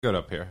Good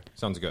up here.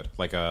 Sounds good.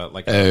 Like it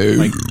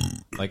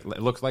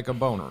looks like a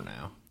boner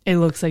now. It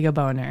looks like a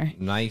boner.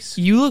 Nice.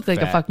 You look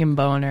like a fucking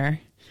boner.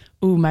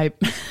 Ooh, my.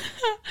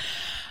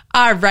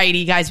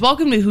 Alrighty, guys.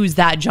 Welcome to Who's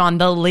That, John,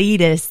 the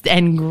latest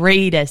and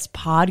greatest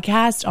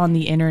podcast on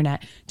the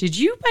internet. Did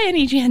you by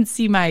any chance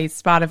see my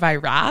Spotify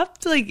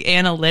Wrapped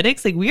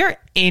analytics? We are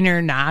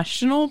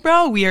international,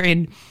 bro. We are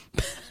in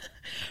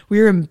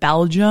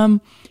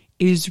Belgium,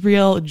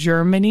 Israel,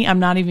 Germany. I'm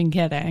not even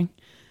kidding.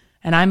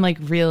 And I'm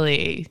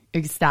really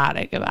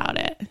ecstatic about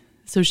it.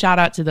 So shout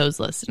out to those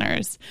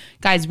listeners.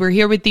 Guys, we're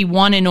here with the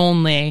one and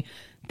only,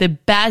 the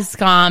best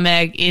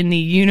comic in the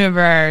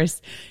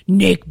universe,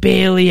 Nick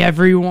Bailey,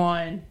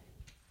 everyone.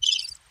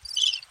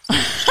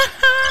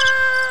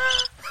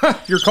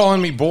 You're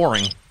calling me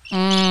boring.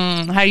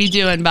 How you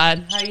doing,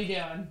 bud? How you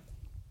doing?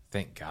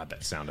 Thank God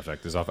that sound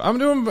effect is off. I'm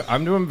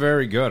doing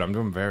very good. I'm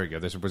doing very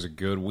good. This was a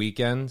good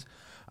weekend.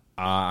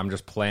 I'm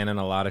just planning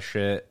a lot of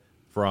shit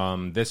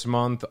from this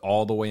month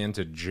all the way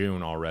into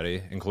June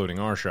already, including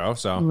our show.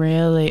 So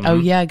really? Oh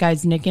yeah,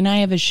 guys, Nick and I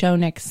have a show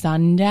next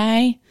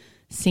Sunday,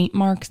 St.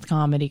 Mark's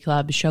Comedy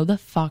Club. Show the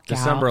fuck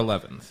December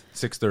out. 11th,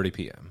 6:30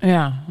 p.m.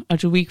 Yeah,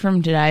 it's a week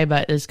from today,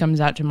 but this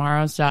comes out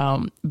tomorrow.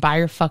 So buy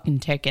your fucking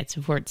tickets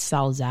before it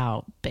sells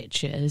out,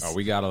 bitches. Oh,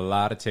 we got a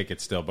lot of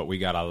tickets still, but we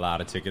got a lot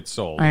of tickets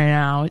sold. I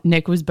know.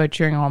 Nick was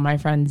butchering all my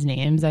friends'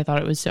 names. I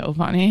thought it was so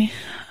funny.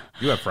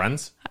 You have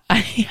friends?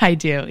 I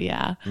do,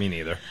 yeah. Me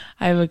neither.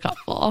 I have a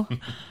couple.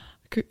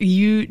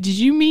 Did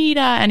you meet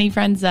any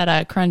friends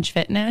at Crunch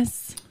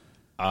Fitness?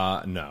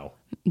 No.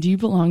 Do you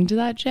belong to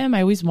that gym?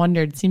 I always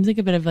wondered. It seems like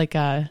a bit of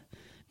a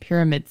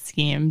pyramid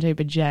scheme type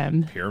of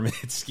gym.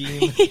 Pyramid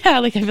scheme?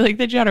 Yeah, I feel like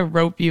they try to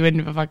rope you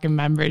into a fucking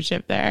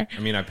membership there. I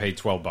mean, I pay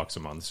 $12 a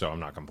month, so I'm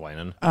not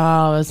complaining.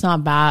 Oh, that's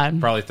not bad.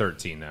 Probably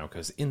 13 now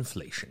because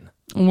inflation.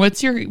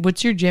 What's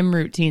your gym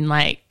routine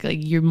like?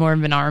 You're more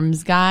of an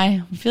arms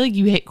guy? I feel like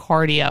you hit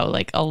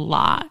cardio a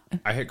lot.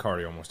 I hit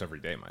cardio almost every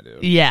day, my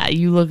dude. Yeah,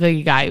 you look like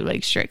a guy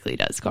who strictly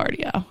does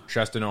cardio.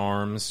 Chest and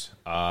arms,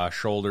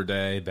 shoulder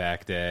day,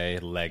 back day,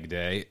 leg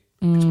day.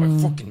 It's my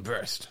fucking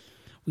best.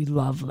 We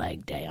love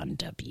leg day on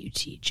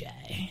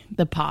WTJ,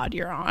 the pod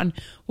you're on.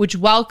 Which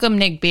welcome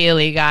Nick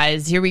Bailey,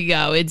 guys. Here we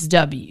go. It's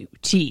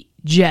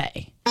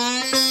WTJ.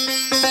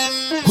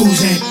 Who's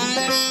that?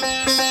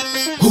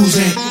 Who's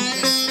that?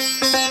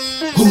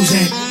 Who's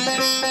that?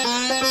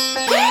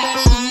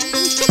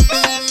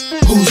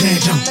 Who's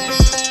that jump?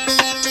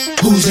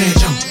 Who's that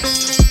jump?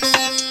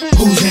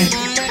 Who's that?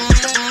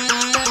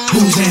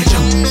 Who's that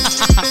jump?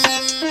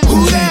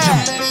 Who's that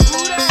jump?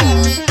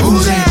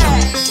 Who's that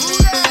jump?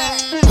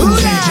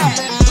 Who's that jump? Who's that jump?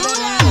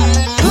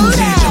 Who's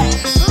that jump? Who's that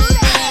jump?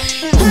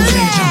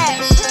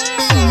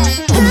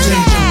 Who's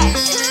that jump?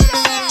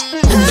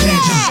 Who's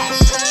that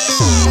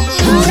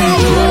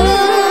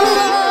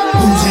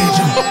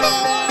jump?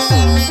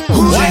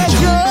 Who's that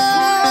jump?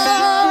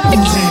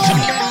 Who's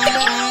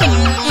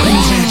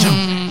that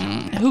jump?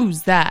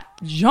 Who's that,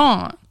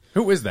 John?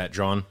 Who is that,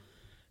 John?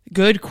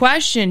 Good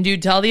question,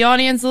 dude. Tell the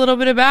audience a little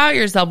bit about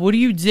yourself. What do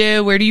you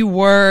do? Where do you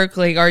work?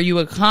 Are you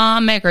a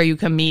comic? Are you a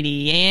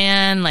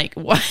comedian?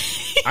 What?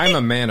 I'm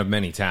a man of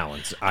many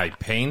talents. I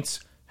paint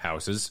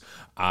houses.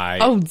 I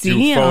damn,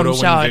 do photo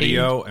shawty. and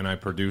video, and I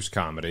produce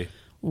comedy.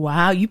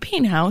 Wow, you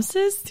paint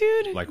houses,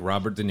 dude? Like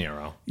Robert De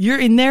Niro. You're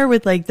in there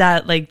with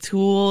that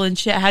tool and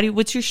shit.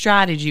 What's your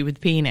strategy with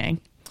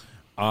painting?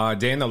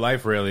 Day in the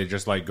life, really.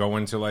 Just go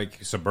into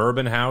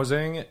suburban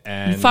housing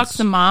and You fuck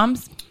some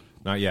moms?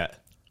 Not yet.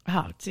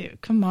 Oh,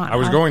 dude, come on. I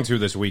was going to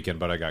this weekend,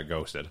 but I got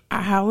ghosted.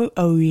 How?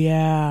 Oh,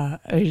 yeah.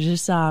 It was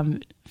just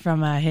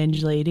from a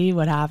Hinge lady.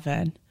 What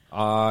happened?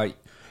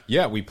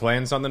 Yeah, we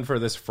planned something for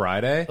this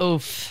Friday.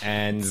 Oof.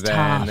 And it's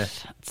then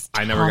tough.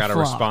 I never got a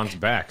luck. response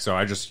back. So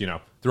I just,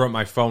 threw out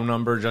my phone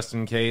number just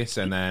in case,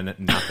 and then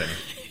nothing.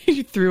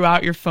 You threw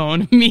out your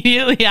phone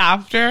immediately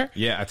after?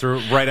 Yeah, I threw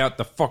it right out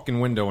the fucking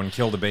window and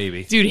killed a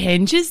baby. Dude,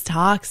 Hinge is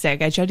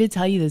toxic. I tried to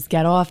tell you this.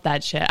 Get off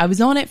that shit. I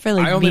was on it for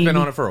I only been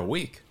on it for a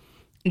week.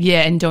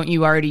 Yeah, and don't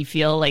you already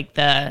feel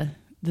the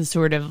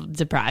sort of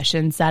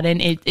depression set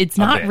in? It's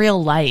not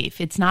real life.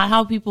 It's not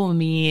how people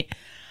meet.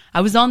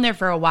 I was on there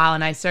for a while,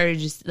 and I started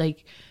just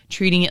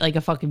treating it like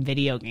a fucking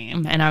video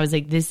game. And I was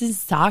like, this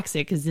is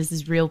toxic because this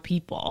is real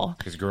people.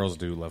 Because girls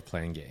do love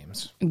playing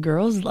games.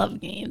 Girls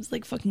love games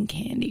like fucking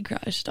Candy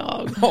Crush,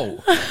 dog.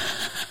 Oh.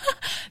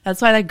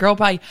 That's why that girl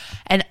probably...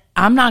 And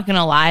I'm not going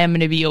to lie. I'm going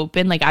to be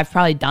open. I've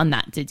probably done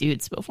that to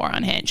dudes before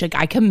on Hinge.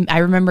 I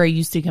remember I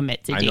used to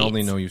commit to dates. I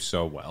only know you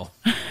so well.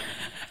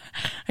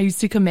 I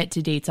used to commit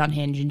to dates on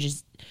Hinge and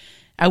just...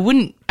 I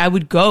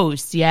would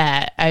ghost,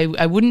 yeah.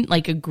 I wouldn't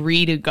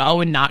agree to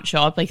go and not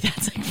show up.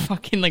 That's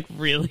fucking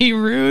really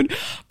rude.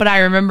 But I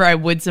remember I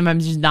would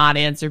sometimes just not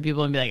answer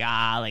people and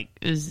be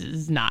this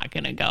is not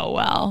gonna go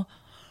well.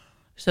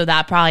 So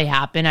that probably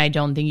happened. I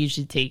don't think you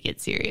should take it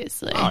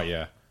seriously. Oh,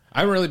 yeah. I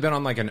haven't really been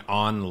on an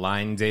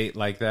online date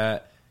like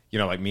that.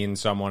 Meeting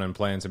someone and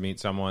planning to meet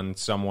someone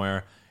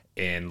somewhere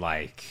in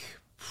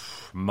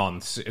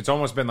months. It's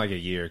almost been like a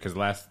year because the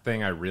last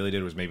thing I really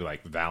did was maybe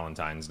like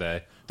Valentine's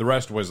Day. The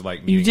rest was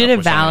like You meeting did up a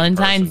with someone in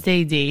Valentine's person.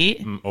 Day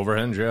date, Over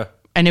Hinge, yeah.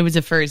 and it was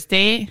a first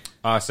date.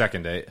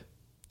 Second date.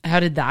 How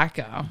did that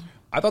go?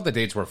 I thought the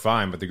dates were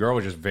fine, but the girl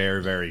was just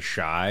very, very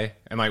shy.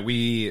 And like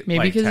we Maybe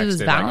like, because it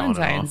was texted, like, on and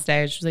Valentine's off.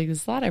 Day. She was like,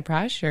 "There's a lot of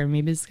pressure.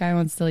 Maybe this guy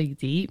wants to like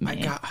date me." I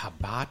got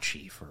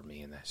hibachi for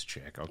me and this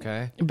chick,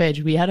 okay?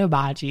 Bitch, we had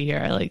hibachi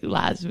here like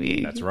last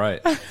week. That's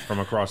right. From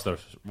across the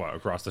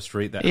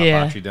street, that Yeah.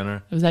 hibachi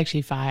dinner. It was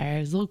actually fire.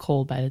 It was a little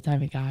cold by the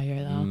time it got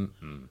here,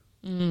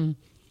 though.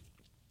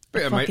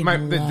 But yeah, fucking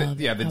love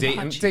the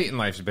hibachi. dating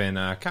life's been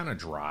kind of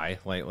dry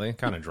lately.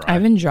 Kind of dry.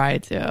 I've been dry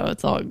too.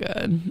 It's all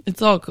good. It's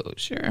all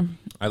kosher.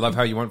 I love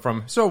how you went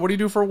from, so what do you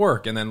do for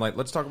work? And then like,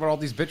 let's talk about all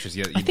these bitches.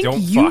 You I think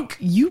don't you fuck.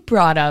 you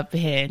brought up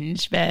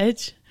Hinge,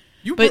 bitch.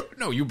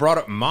 You brought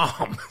up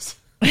moms.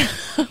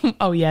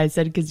 Oh yeah, I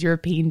said because you're a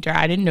painter.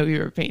 I didn't know you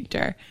were a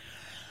painter.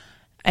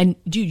 And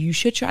dude, you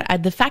should try.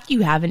 The fact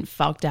you haven't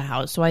fucked a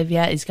housewife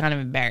yet is kind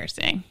of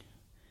embarrassing.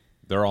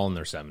 They're all in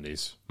their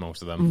 70s,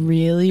 most of them.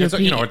 Really? It's,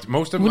 it's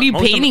most of What are you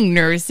most of- painting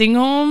nursing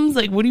homes?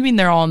 Like, what do you mean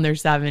they're all in their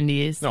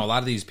 70s? No, a lot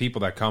of these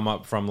people that come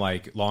up from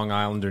like Long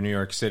Island or New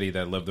York City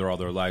that live there all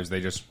their lives, they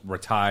just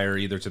retire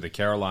either to the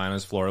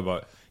Carolinas, Florida,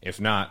 but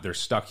if not, they're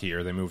stuck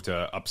here. They move to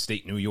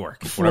upstate New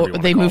York. Whatever you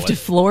wanna They call moved it. to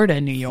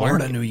Florida, New York.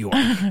 Florida, New York,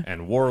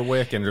 and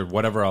Warwick, and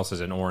whatever else is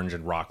in Orange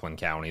and Rockland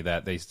County.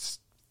 That they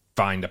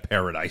find a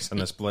paradise in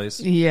this place.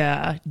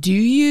 Yeah. Do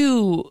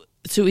you?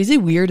 So is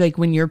it weird, like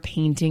when you're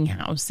painting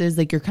houses,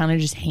 like you're kind of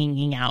just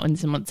hanging out in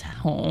someone's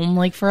home,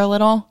 like for a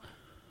little?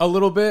 A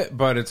little bit,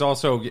 but it's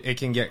also, it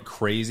can get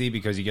crazy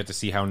because you get to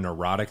see how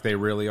neurotic they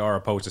really are,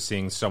 opposed to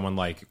seeing someone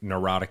like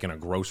neurotic in a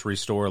grocery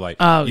store. Like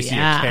you see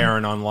a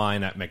Karen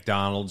online at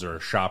McDonald's or a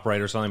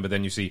ShopRite or something, but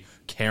then you see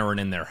Karen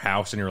in their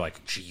house and you're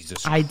like,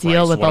 Jesus I Christ,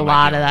 deal with what a am I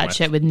lot of dealing that with?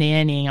 shit with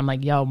nannying. I'm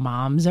like, yo,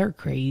 moms are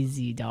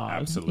crazy, dog.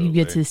 Absolutely. You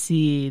get to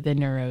see the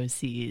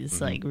neuroses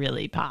like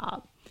really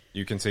pop.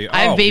 You can see,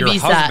 I've your babysat.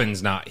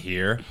 husband's not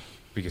here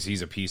because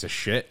he's a piece of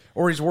shit,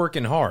 or he's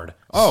working hard.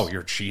 Oh,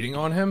 you're cheating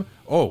on him?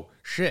 Oh,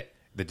 shit.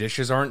 The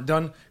dishes aren't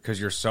done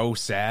because you're so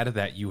sad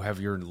that you have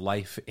your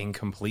life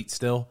incomplete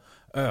still?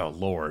 Oh,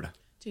 Lord.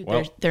 Dude,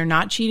 Well, they're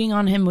not cheating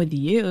on him with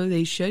you.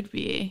 They should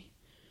be.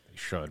 they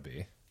should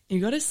be. You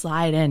got to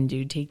slide in,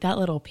 dude. Take that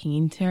little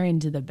painter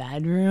into the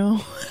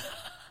bedroom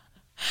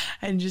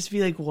and just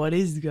be like, what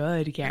is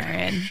good,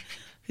 Karen?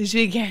 Just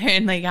be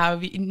Karen, like, how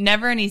have you,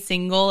 never any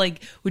single,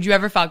 like, would you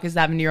ever fuck a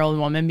 70-year-old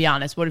woman? Be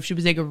honest. What if she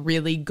was like a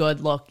really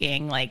good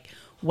looking, like,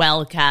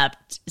 well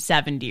kept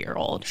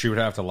 70-year-old? She would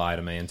have to lie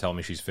to me and tell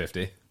me she's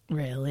 50.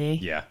 Really?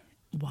 Yeah.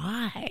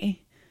 Why?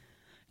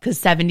 Because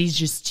 70 is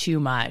just too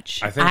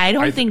much. I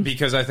don't think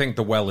because I think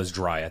the well is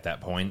dry at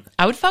that point.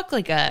 I would fuck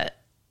like a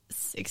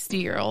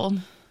 60-year-old.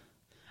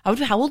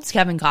 How old's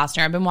Kevin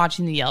Costner? I've been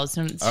watching the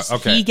Yellowstone. It's just,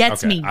 Okay. He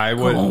gets okay. me. I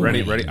would going.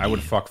 ready. I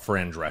would fuck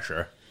Fran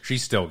Drescher.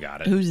 She's still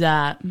got it. Who's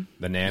that?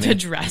 The nanny. The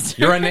dresser.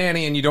 You're a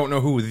nanny and you don't know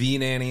who the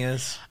nanny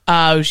is.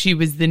 Oh, she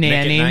was the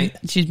nanny. Night?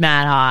 She's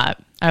mad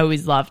hot. I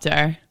always loved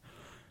her.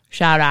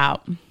 Shout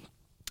out.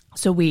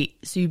 So wait,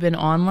 so you've been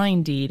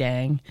online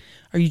dating.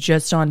 Are you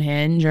just on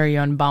Hinge? Or are you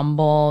on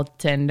Bumble,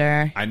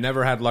 Tinder? I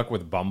never had luck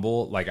with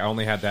Bumble. Like, I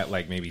only had that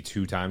like maybe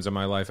 2 times in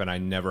my life, and I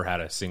never had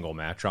a single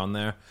match on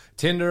there.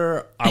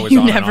 Tinder, I was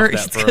You on never, and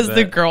off that for a because the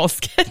bit. girls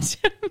get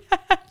to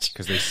match.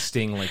 Because they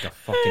sting like a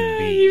fucking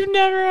bee. You've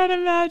never had a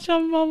match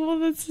on Bumble.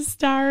 That's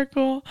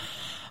hysterical.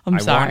 I'm I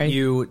sorry. want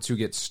you to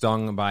get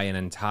stung by an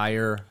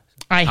entire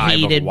I hive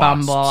of hated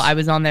wasps. Bumble. I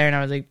was on there and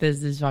I was like,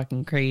 this is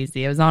fucking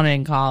crazy. I was on it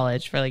in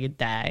college for like a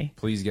day.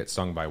 Please get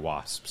stung by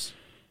wasps.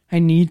 I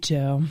need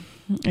to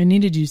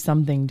do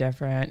something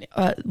different.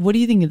 What do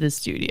you think of the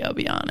studio,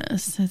 be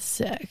honest? It's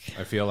sick.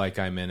 I feel like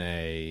I'm in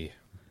a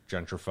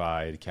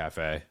gentrified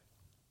cafe.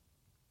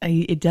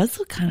 It does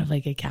look kind of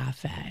like a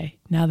cafe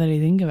now that I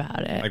think about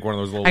it. Like one of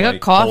those little I got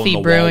like, coffee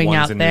hole-in-the-wall brewing ones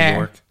out in there. New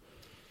York.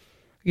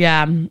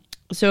 Yeah.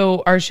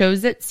 So our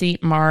show's at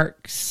St.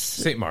 Mark's.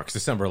 St. Mark's,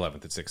 December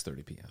 11th at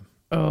 6:30 p.m.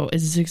 Oh,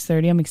 is it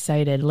 6:30? I'm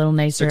excited. A little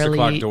nice 6 early.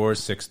 o'clock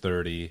doors,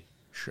 6:30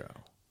 show.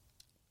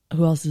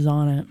 Who else is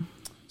on it?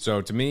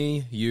 So to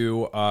me,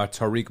 you,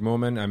 Tariq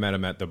Moomin, I met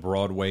him at the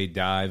Broadway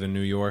Dive in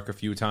New York a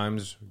few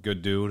times.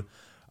 Good dude.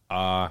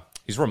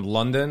 He's from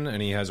London, and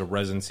he has a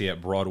residency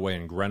at Broadway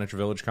and Greenwich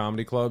Village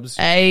comedy clubs.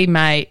 Hey,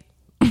 mate.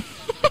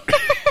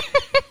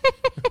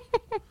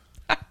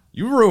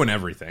 You ruin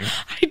everything.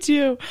 I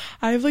do.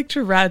 I have like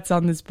Tourette's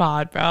on this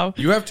pod, bro.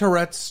 You have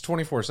Tourette's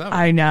 24/7.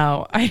 I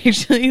know. I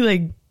actually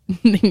like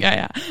think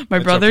I my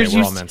It's brothers okay,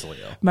 we're all used mentally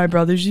ill. my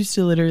brothers used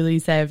to literally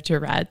say I have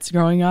Tourette's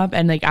growing up,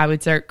 and like I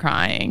would start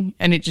crying,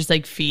 and it just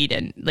like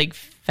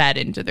fed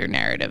into their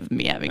narrative of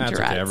me having That's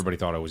Tourette's. okay. Everybody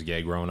thought I was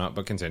gay growing up,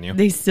 but continue.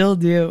 They still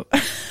do.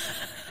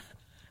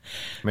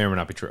 May or may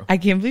not be true. I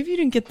can't believe you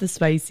didn't get the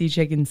spicy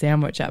chicken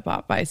sandwich at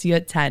Popeyes. You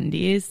had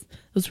tendies.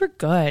 Those were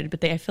good,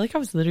 but I feel like I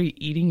was literally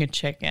eating a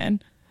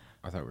chicken.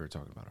 I thought we were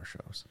talking about our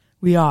shows.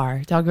 We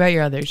are. Talk about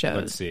your other shows.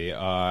 Let's see.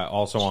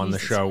 Also on the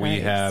Jesus show,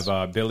 we Christ.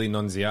 have Billy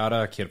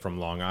Nunziata, a kid from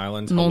Long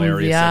Island.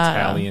 Hilarious Nunziata.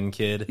 Italian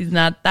kid. He's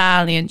not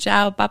Italian.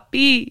 Ciao,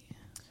 papi.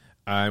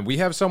 We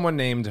have someone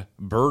named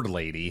Bird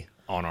Lady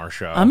on our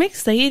show. I'm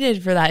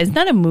excited for that. Isn't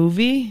that a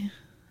movie?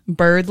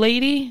 Bird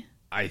Lady?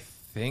 I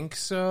think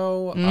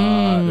so.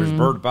 There's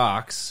Bird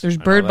Box. There's I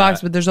know Bird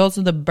Box, that. but there's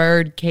also the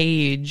Bird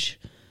Cage.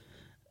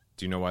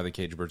 Do you know why the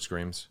cage bird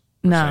screams?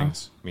 Or No.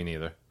 sings? Me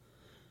neither.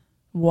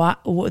 What?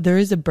 There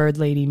is a Bird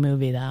Lady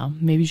movie, though.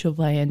 Maybe she'll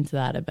play into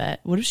that a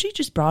bit. What if she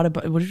just brought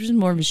what if she's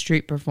more of a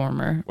street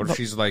performer? What if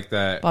she's like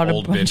that bought a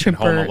old bunch bitch in of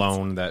Home birds.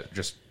 Alone that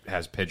just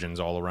has pigeons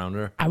all around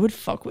her? I would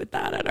fuck with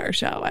that at our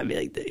show. I'd be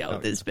like, yo,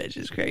 this bitch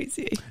is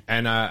crazy.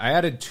 And I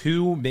added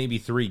 2, maybe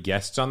 3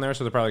 guests on there,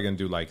 so they're probably going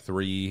to do like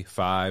 3,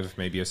 5,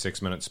 maybe a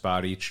 6-minute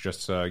spot each,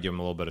 just to give them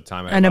a little bit of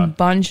time. And a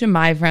bunch of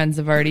my friends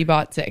have already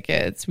bought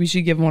tickets. We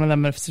should give one of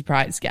them a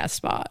surprise guest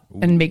spot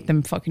and make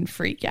them fucking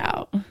freak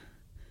out.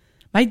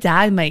 My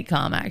dad might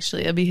come,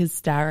 actually. It'll be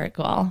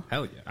hysterical.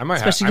 Hell yeah. I might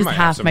Especially I because might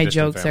have half some my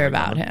distant jokes family are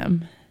about coming.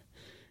 him.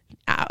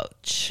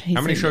 Ouch.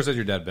 How many shows has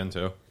your dad been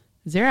to?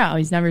 0.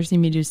 He's never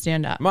seen me do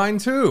stand-up. Mine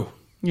too.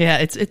 Yeah,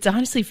 it's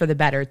honestly for the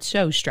better. It's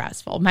so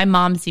stressful. My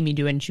mom seen me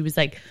do it, and she was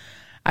like,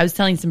 I was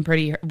telling some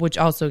pretty, which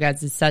also,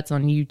 guys, this set's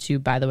on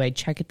YouTube, by the way.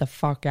 Check it the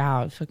fuck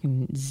out.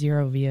 Fucking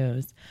 0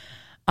 views.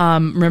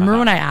 Remember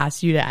when I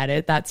asked you to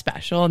edit that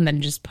special and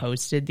then just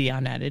posted the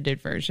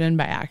unedited version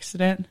by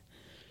accident?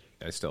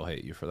 I still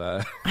hate you for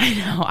that. I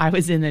know. I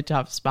was in a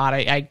tough spot.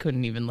 I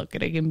couldn't even look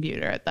at a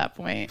computer at that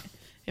point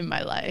in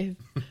my life.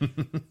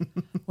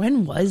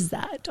 When was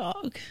that,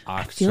 dog?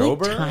 I feel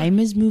October? like time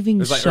is moving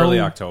It was like so early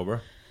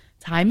October.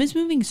 time is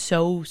moving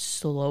so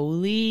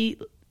slowly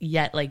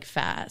yet like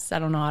fast. I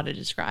don't know how to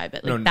describe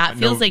it. Like No, that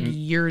feels no, like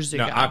years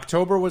ago. No,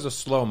 October was a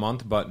slow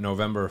month, but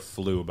November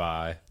flew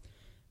by.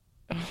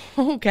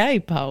 Okay,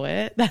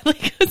 poet. That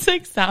it's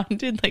like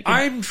sounded like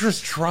I'm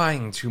just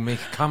trying to make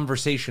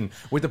conversation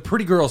with a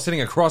pretty girl sitting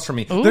across from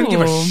me. Doesn't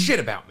give a Ooh. shit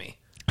about me.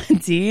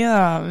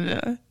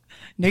 damn.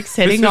 Nick's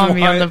This hitting is on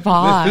me why- on the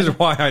pod. This is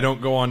why I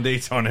don't go on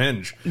dates on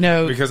Hinge.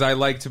 No. Because I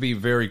like to be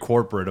very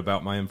corporate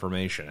about my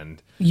information.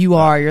 And You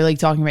are. You're like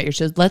talking about your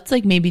shows. Let's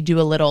like maybe do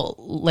a little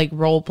like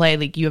role play.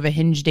 Like you have a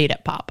Hinge date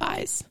at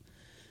Popeyes.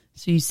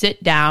 So you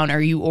sit down.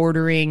 Are you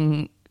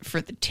ordering for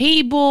the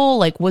table?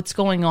 Like what's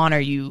going on? Are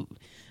you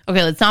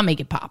okay? Let's not make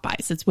it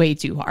Popeyes. It's way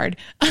too hard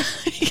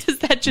because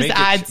that just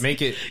adds.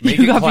 make it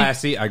you gotta be-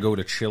 classy. I go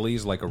to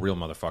Chili's like a real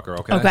motherfucker.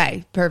 Okay.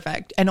 Okay,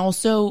 perfect. And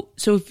also,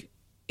 so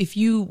if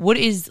you, what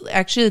is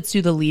actually, let's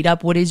do the lead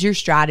up. What is your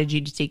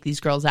strategy to take these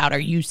girls out? Are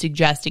you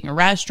suggesting a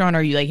restaurant?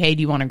 Are you like, hey,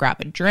 do you want to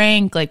grab a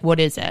drink? Like, what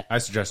is it? I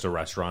suggest a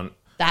restaurant.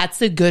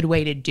 That's a good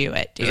way to do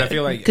it, dude. Because I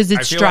feel like because it's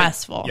I feel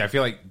stressful. Like, yeah, I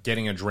feel like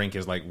getting a drink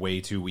is like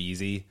way too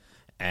easy,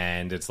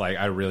 and it's like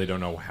I really don't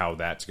know how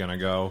that's gonna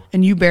go.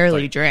 And you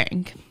barely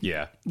drink,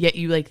 Yeah, yet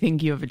you like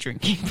think you have a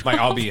drinking problem. like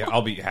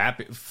I'll be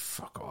happy.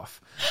 Fuck off.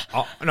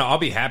 I'll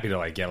be happy to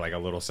like get like a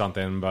little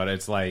something, but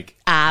it's like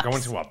Apps.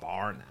 going to a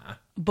bar. Nah.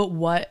 But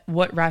what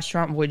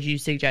restaurant would you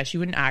suggest? You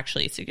wouldn't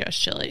actually suggest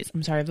Chili's.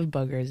 I'm sorry, I have a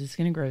booger. Is this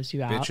gonna gross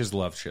you out? Bitches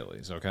love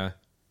Chili's. Okay.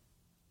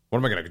 What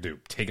am I gonna do?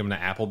 Take them to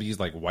Applebee's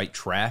like white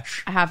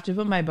trash? I have to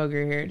put my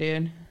booger here,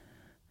 dude,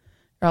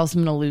 or else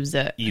I'm gonna lose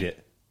it. Eat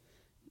it.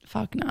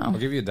 Fuck no. I'll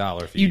give you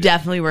 $1 if You eat it.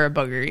 definitely were a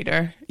booger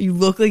eater. You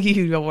look like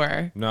you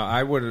were. No,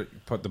 I would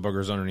put the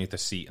boogers underneath the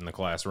seat in the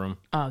classroom.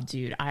 Oh,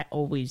 dude, I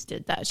always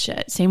did that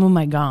shit. Same with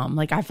my gum.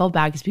 Like, I felt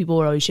bad because people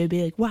would always should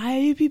be like,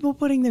 why are people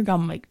putting their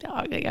gum? I'm like,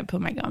 dog, like, I put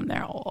my gum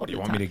there all Do the you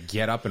want time. me to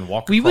get up and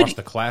walk We across would-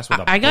 the class with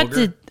a I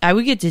booger?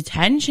 would get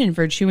detention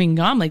for chewing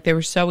gum. Like, they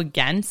were so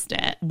against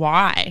it.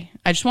 Why?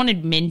 I just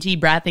wanted minty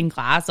breath in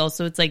class.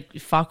 Also, it's like,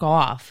 fuck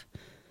off.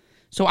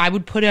 So I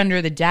would put it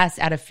under the desk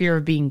out of fear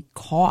of being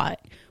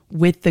caught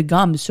with the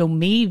gum. So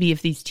maybe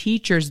if these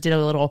teachers did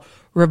a little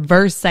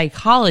reverse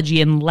psychology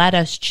and let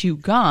us chew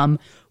gum,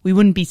 we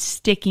wouldn't be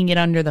sticking it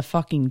under the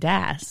fucking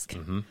desk.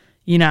 Mm-hmm.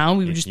 You know,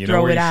 we would just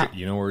throw it out.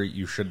 You know where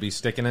you should be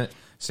sticking it?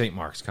 St.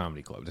 Mark's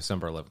Comedy Club,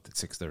 December 11th at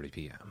 6:30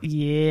 p.m.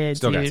 Yeah,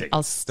 Still got dude. tickets.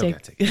 I'll Still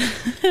got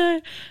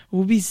stick.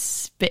 We'll be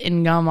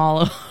spitting gum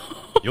all over.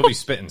 You'll be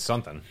spitting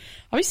something.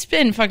 I'll be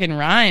spitting fucking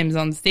rhymes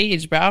on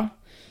stage, bro.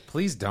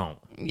 Please don't.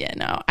 Yeah,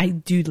 no.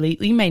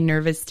 Lately my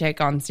nervous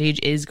tick on stage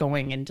is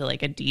going into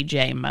like a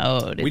DJ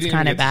mode. It's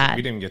kind of bad.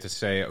 We didn't get to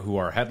say who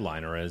our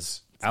headliner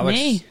is. Alex,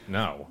 me.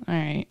 no. All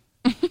right.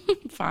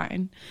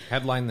 Fine.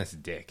 Headline this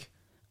dick.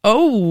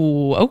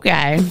 Oh,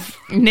 okay.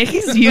 Nick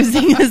is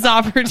using this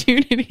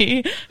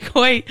opportunity.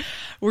 Wait,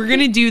 we're going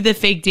to do the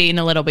fake date in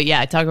a little bit.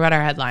 Yeah, talk about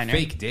our headliner.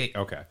 Fake date.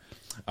 Okay.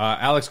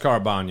 Alex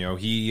Carabano,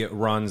 he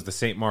runs the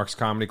St. Mark's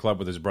Comedy Club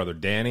with his brother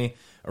Danny.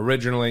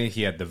 Originally,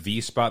 he had the V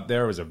spot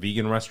there. It was a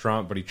vegan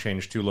restaurant, but he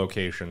changed 2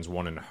 locations,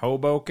 one in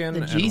Hoboken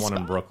and G one in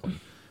spot? Brooklyn.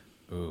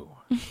 Ooh.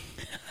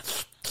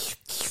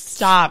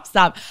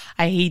 Stop.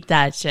 I hate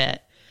that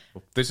shit.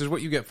 This is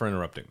what you get for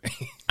interrupting me.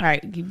 All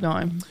right, keep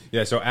going.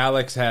 Yeah, so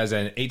Alex has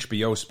an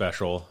HBO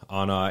special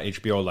on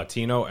HBO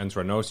Latino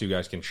Entrenos. You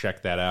guys can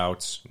check that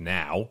out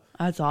now.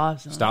 That's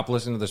awesome. Stop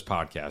listening to this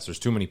podcast. There's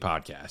too many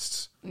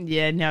podcasts.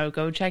 Yeah, no,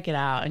 go check it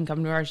out and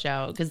come to our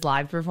show because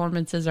live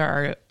performances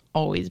are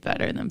always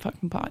better than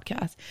fucking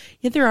podcasts.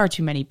 Yeah, there are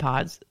too many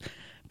pods.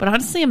 But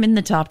honestly, I'm in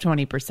the top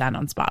 20%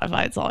 on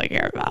Spotify. It's all I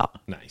care about.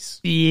 Nice.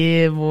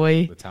 Yeah,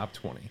 boy. The top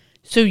 20.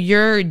 So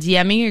you're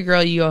DMing your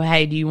girl. You go,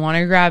 hey, do you want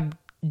to grab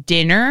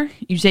dinner?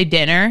 You say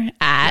dinner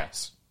at.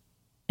 Yes.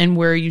 And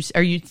where are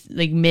you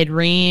like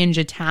mid-range,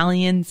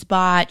 Italian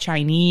spot,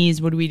 Chinese?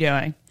 What are we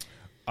doing?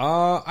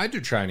 I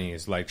do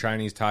Chinese, like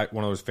Chinese Thai,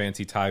 one of those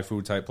fancy Thai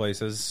food type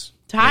places.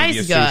 Thai's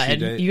Maybe a sushi good.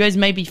 date. You guys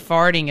might be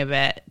farting a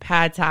bit.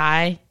 Pad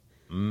Thai.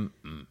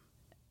 Mm-mm.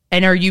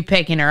 And are you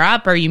picking her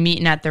up? Are you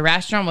meeting at the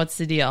restaurant? What's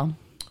the deal?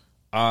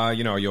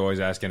 You always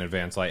ask in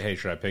advance, like, hey,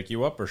 should I pick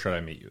you up or should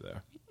I meet you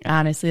there?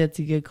 Honestly, that's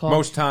a good call.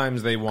 Most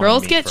times they want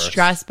Girls to meet get first.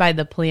 stressed by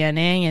the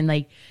planning, and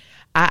like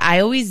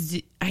I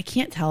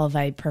can't tell if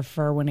I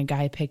prefer when a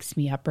guy picks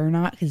me up or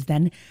not, because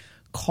then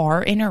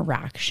car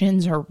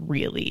interactions are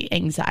really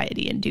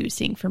anxiety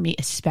inducing for me,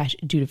 especially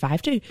dude, if I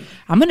have to,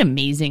 I'm an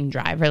amazing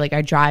driver. Like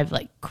I drive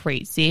like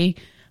crazy,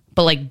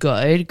 but like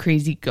good,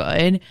 crazy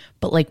good.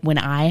 But like when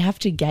I have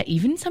to get,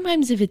 even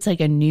sometimes if it's like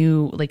a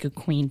new like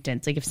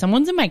acquaintance, like if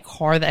someone's in my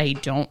car that I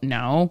don't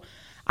know,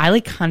 I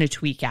like kind of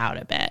tweak out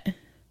a bit.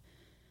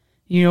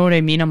 You know what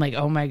I mean? I'm like,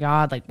 oh my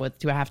God, like what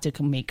do I have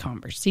to make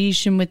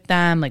conversation with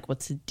them? Like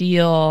what's the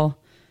deal?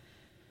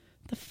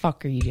 The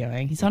fuck are you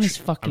doing? He's on his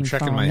fucking I'm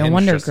checking phone. my No hinge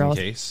wonder just girls.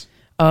 in case.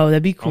 Oh,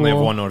 that'd be cool. Only have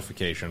one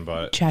notification,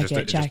 but Check just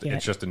it, check it.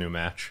 It's just a new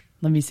match.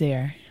 Let me see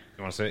her.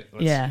 You want to say it?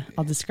 Yeah,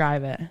 I'll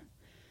describe it.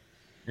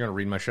 You're going to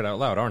read my shit out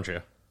loud, aren't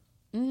you?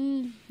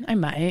 I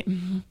might.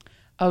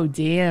 Oh,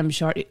 damn,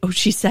 shorty. Oh,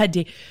 she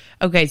said,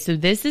 okay, so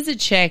this is a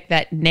chick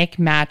that Nick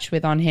matched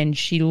with on Hinge.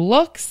 She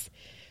looks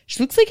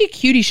like a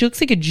cutie. She looks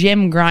like a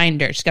gym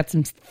grinder. She's got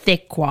some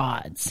thick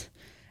quads.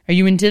 Are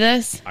you into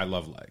this? I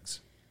love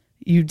legs.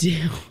 You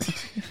do.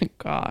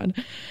 God.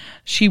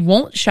 She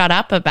won't shut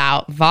up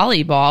about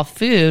volleyball,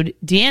 food,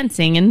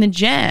 dancing in the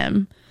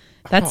gym.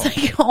 That's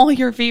like all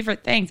your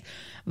favorite things.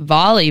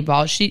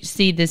 Volleyball.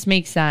 See, this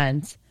makes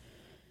sense.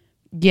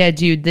 Yeah,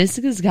 dude, this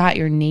has got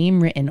your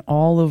name written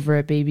all over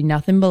it, baby.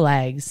 Nothing but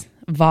legs.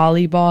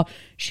 Volleyball.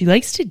 She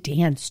likes to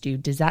dance,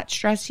 dude. Does that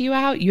stress you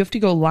out? You have to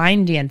go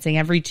line dancing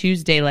every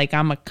Tuesday like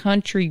I'm a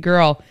country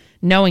girl,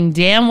 knowing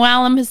damn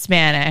well I'm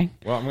Hispanic.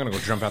 Well, I'm going to go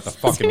jump out the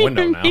fucking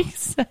window now. Makes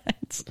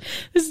sense.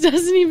 This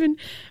doesn't even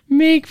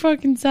make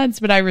fucking sense,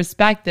 but I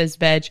respect this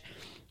bitch.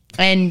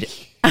 And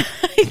I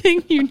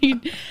think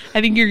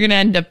you're going to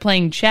end up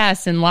playing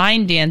chess and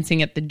line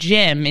dancing at the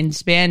gym in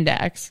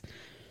spandex.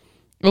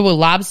 Oh, a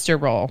lobster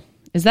roll.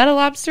 Is that a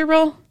lobster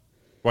roll?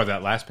 What,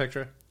 that last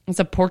picture? It's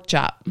a pork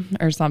chop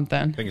or something.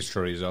 I think it's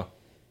chorizo.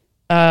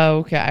 Oh,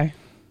 okay.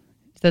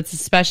 That's a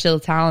special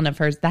talent of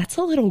hers. That's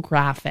a little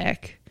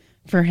graphic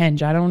for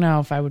Hinge. I don't know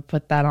if I would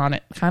put that on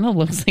it. Kind of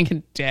looks like a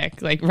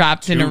dick, like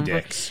wrapped in a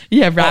dicks.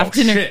 Yeah, wrapped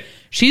in shit. her.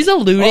 She's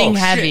alluding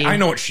heavy. Shit. I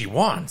know what she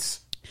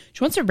wants.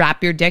 She wants to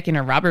wrap your dick in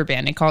a rubber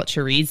band and call it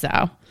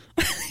chorizo.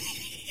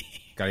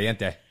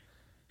 Caliente.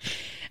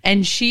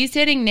 And she's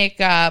hitting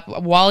Nick up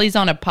while he's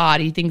on a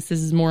pod. He thinks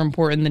this is more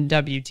important than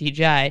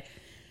WTJ.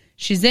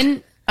 She's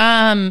in,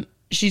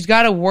 she's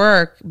got to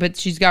work, but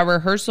she's got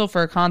rehearsal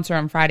for a concert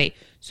on Friday.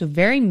 So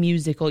very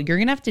musical. You're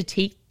going to have to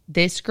take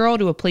this girl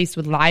to a place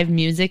with live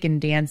music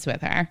and dance with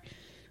her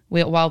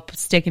while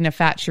sticking a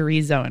fat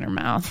chorizo in her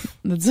mouth.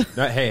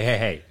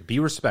 Hey. Be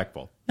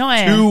respectful. No, I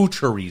am. Two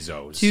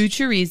chorizos. Two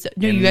chorizo.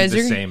 No, in you guys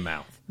the are same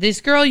mouth.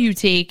 This girl you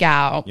take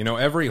out. You know,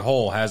 every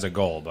hole has a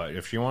goal, but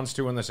if she wants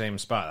to in the same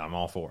spot, I'm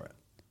all for it.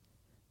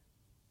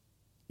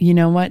 You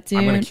know what, dude?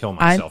 I'm going to kill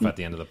myself at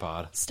the end of the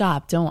pod.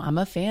 Stop. Don't. I'm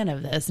a fan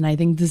of this. And I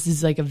think this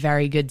is like a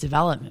very good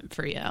development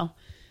for you.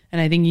 And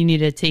I think you need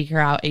to take her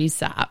out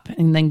ASAP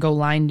and then go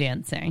line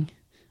dancing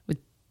with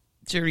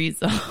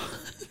chorizo.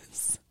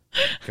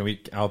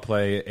 I'll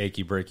play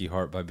Achy Breaky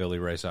Heart by Billy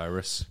Ray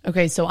Cyrus.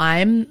 Okay, so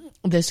I'm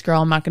this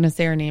girl. I'm not going to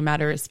say her name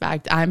out of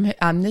respect. I'm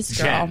this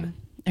girl. Jen.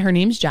 Her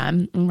name's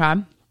Jen.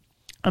 Okay.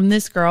 I'm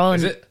this girl.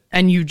 Is it?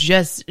 And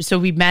so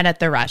we met at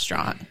the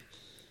restaurant.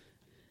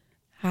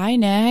 Hi,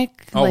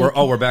 Nick.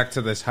 We're back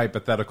to this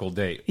hypothetical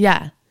date.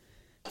 Yeah.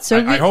 So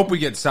I hope we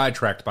get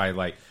sidetracked by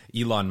like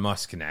Elon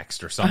Musk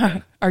next or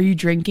something. Are you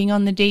drinking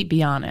on the date?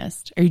 Be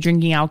honest. Are you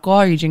drinking alcohol?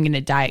 Are you drinking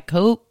a Diet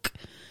Coke?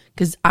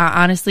 Because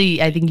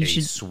honestly, I think you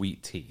should.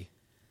 Sweet tea.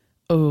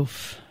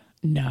 Oof.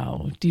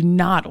 No, do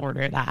not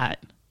order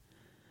that.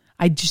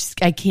 I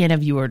can't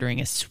have you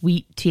ordering a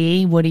sweet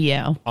tea. What are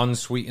you?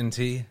 Unsweetened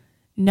tea?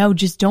 No,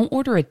 just don't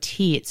order a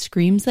tea. It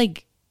screams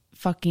like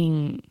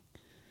fucking,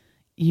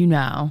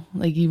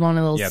 like you want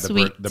a little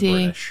sweet the tea.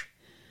 British.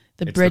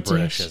 The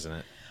British, isn't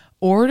it?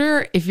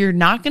 Order, if you're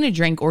not going to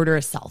drink, order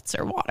a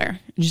seltzer water.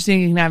 Just so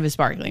you can have a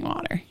sparkling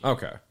water.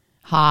 Okay.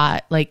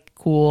 Hot, like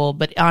cool,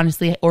 but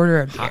honestly,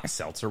 order a beer. Hot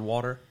seltzer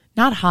water?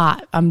 Not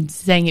hot. I'm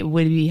saying it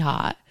would be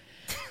hot.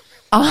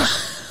 What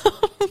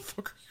the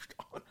fuck are you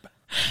talking about?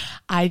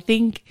 I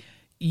think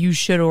you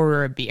should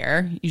order a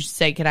beer. You should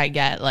say, could I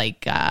get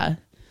like,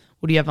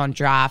 what do you have on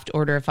draft?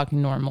 Order a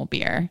fucking normal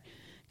beer.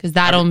 Because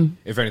that'll...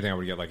 If anything, I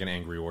would get like an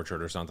Angry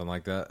Orchard or something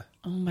like that.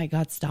 Oh my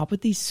God, stop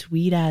with these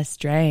sweet ass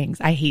drinks.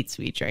 I hate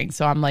sweet drinks.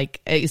 So I'm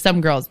like, some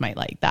girls might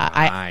like that.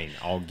 Fine.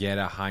 I'll get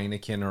a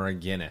Heineken or a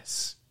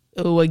Guinness.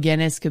 Oh, a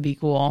Guinness could be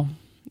cool.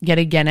 Get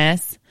a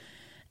Guinness.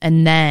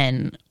 And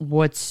then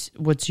what's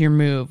your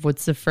move?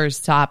 What's the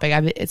first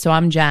topic? So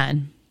I'm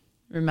Jen,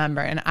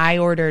 remember. And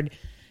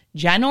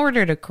Jen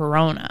ordered a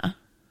Corona.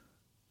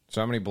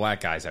 So how many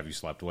black guys have you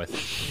slept with?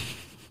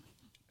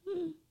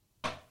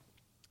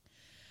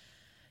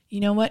 You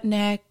know what,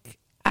 Nick?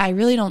 I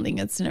really don't think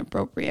it's an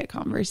appropriate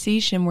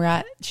conversation. We're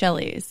at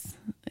Shelley's.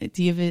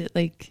 Do you have it,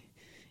 like,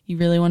 you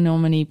really want to know how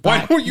many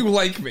Why don't you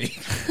like me?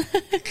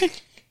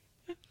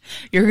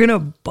 You're going to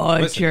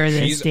butcher Listen,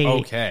 this she's date.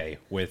 okay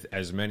with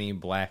as many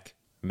black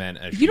men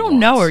as she You don't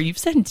wants. know her. You've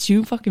sent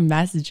 2 fucking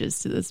messages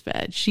to this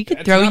bitch. She could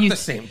It's throw not you. the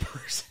same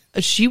person.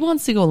 She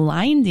wants to go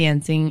line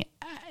dancing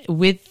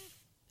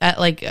at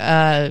like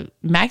a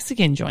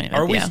Mexican joint.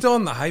 Are with we you. still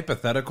in the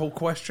hypothetical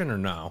question or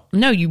no?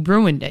 No, you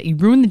ruined it. You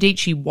ruined the date.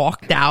 She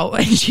walked out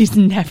and she's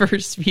never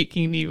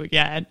speaking to you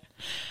again.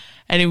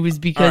 And it was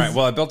because... All right,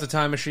 well, I built a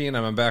time machine.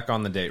 I'm back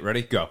on the date.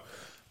 Ready? Go.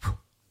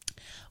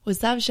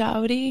 What's up,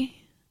 Shawty?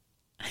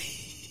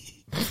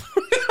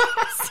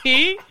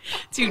 See?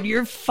 Dude,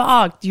 you're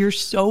fucked. You're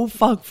so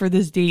fucked for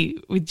this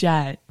date with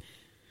Jet.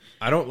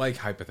 I don't like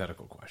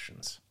hypothetical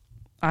questions.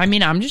 I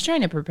mean, I'm just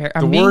trying to prepare.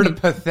 The word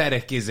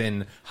pathetic is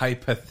in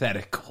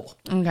hypothetical.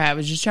 Okay, I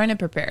was just trying to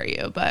prepare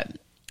you. But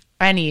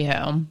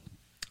anywho,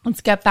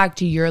 let's get back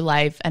to your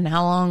life and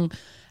how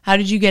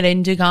did you get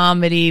into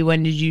comedy?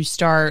 When did you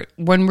start?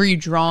 When were you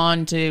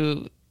drawn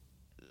to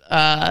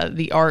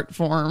the art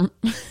form?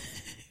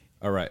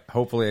 All right.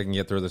 Hopefully I can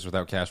get through this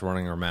without Cass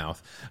running her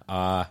mouth.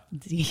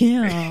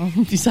 Yeah.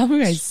 You sound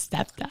like my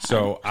stepdad.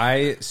 So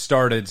I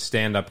started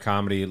stand-up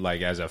comedy like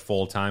as a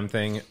full-time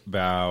thing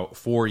about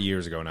 4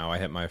 years ago now. I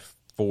hit my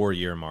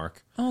 4-year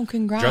mark. Oh,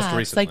 congrats. Just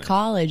It's like recently.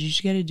 college. You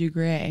should get a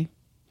degree.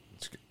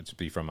 It's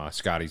be from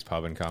Scotty's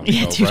Pub and Comedy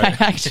Yeah, Cove, dude, right?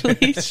 I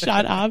actually,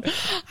 shut up.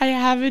 I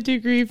have a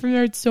degree from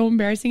there. It's so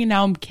embarrassing. And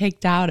now I'm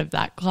kicked out of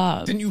that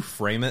club. Didn't you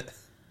frame it?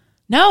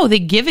 No, they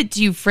give it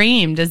to you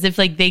framed as if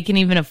like they can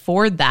even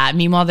afford that.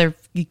 Meanwhile, they're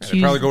I'd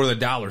accused. probably go to the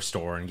dollar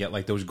store and get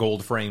like those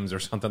gold frames or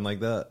something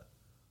like that.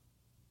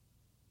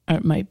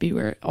 It might be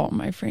where all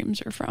my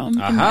frames are from. in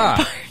my Aha.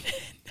 apartment.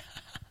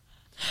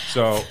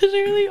 So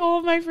Literally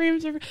all my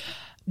frames are.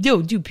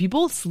 Dude,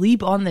 people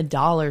sleep on the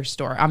dollar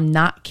store. I'm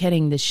not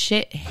kidding. The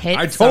shit hits.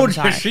 I told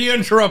sometimes. you, she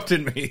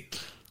interrupted me.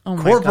 Oh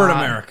my Corporate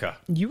God. America.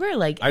 You were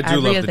like, I do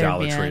every love the other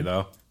Dollar man. Tree,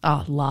 though.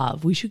 Oh,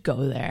 love. We should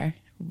go there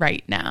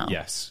right now.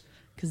 Yes.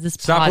 Because this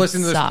Stop pod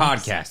listening to this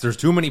sucks. podcast. There's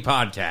too many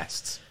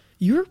podcasts.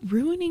 You're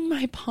ruining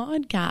my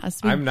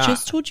podcast. We I'm not.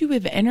 just told you we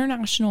have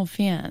international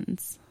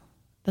fans.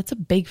 That's a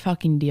big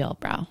fucking deal,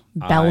 bro.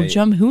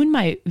 Belgium.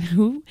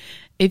 Who?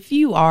 If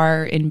you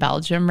are in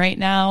Belgium right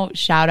now,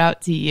 shout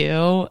out to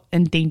you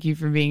and thank you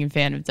for being a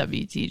fan of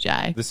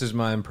WTJ. This is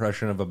my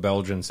impression of a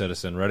Belgian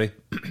citizen. Ready?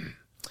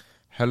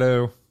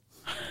 Hello.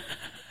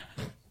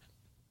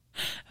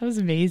 That was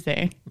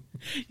amazing.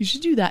 You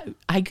should do that.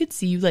 I could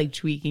see you like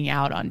tweaking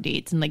out on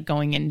dates and like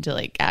going into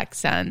like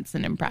accents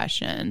and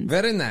impressions.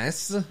 Very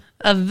nice.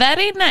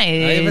 Very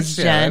nice,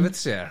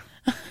 Jen.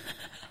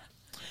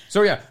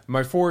 So yeah,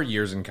 my 4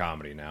 years in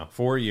comedy now.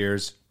 4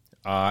 years.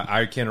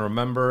 I can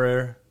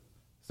remember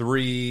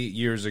 3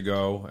 years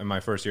ago, and my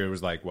first year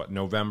was like,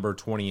 November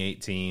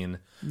 2018.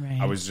 Right.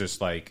 I was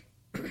just like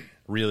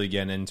really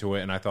getting into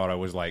it, and I thought I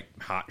was like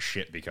hot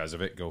shit because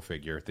of it. Go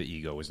figure. The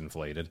ego was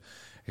inflated.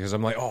 Because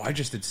I'm like, oh, I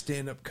just did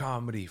stand-up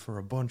comedy for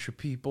a bunch of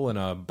people in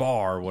a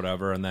bar or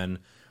whatever, and then...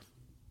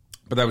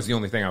 But that was the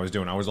only thing I was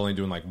doing. I was only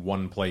doing like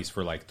one place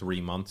for like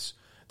 3 months.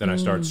 Then I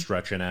started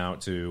stretching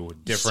out to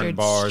different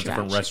bars,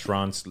 different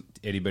restaurants,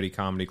 itty-bitty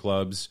comedy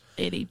clubs.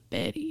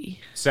 Itty-bitty.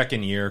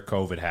 Second year,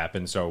 COVID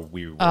happened, so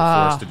we were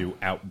forced to do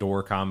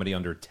outdoor comedy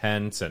under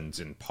tents and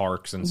in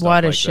parks and stuff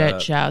What a like shit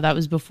that. show. That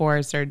was before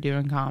I started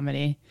doing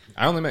comedy.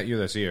 I only met you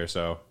this year,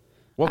 so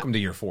welcome to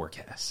your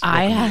forecast.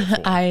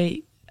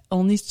 I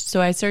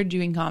started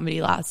doing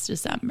comedy last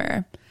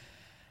December.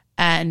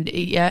 And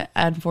yeah,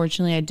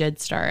 unfortunately, I did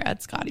start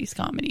at Scotty's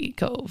Comedy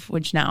Cove,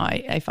 which now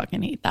I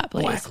fucking hate that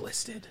place.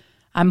 Blacklisted.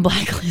 I'm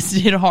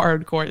blacklisted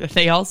hardcore.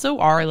 They also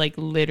are like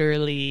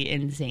literally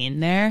insane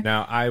there.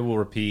 Now, I will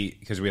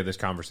repeat, because we had this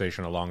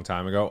conversation a long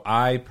time ago,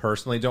 I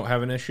personally don't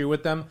have an issue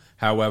with them.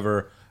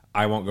 However,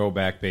 I won't go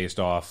back based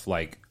off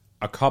like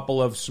a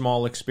couple of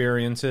small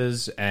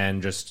experiences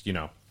and just,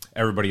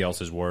 everybody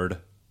else's word,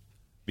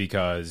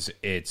 because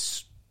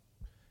it's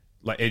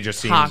like, it just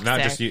seems Toxic.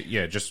 not just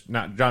you,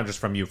 not just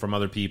from you, from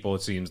other people.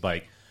 It seems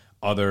like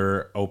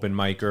other open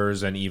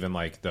micers and even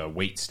like the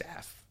wait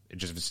staff. It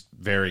just was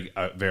very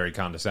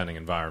condescending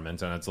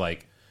environment, and it's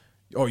like,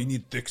 oh, you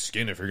need thick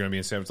skin if you're going to be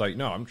in stand. It's like,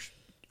 no,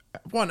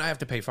 I have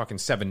to pay fucking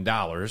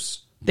 $7.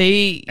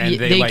 They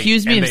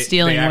accused me of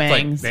stealing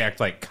wings. They act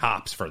like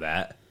cops for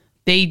that.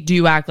 they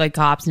do act like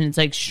cops, and it's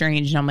like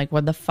strange. And I'm like,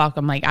 what the fuck?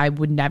 I'm like, I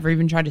would never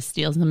even try to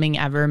steal something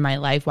ever in my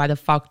life. Why the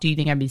fuck do you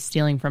think I'd be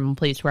stealing from a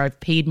place where I've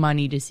paid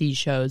money to see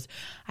shows?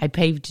 I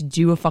paid to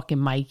do a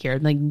fucking mic here.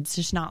 Like, it's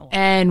just not.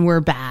 And we're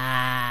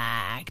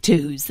back to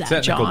who's that,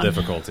 Technical John?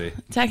 difficulty.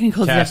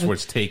 Technical Cass difficulty.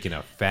 was taking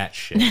a fat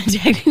shit.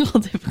 Technical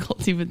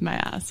difficulty with my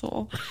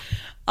asshole.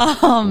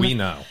 We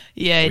know.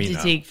 Yeah, I had We to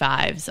know. take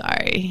 5.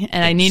 Sorry,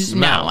 and I need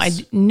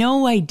smells.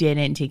 no, I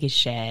didn't take a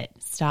shit.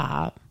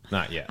 Stop.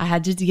 Not yet. I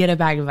had to get a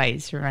bag of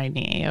ice for my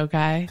knee,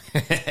 okay?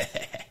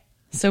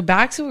 So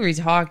back to what we were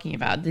talking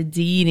about, the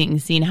dating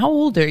scene. How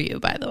old are you,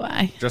 by the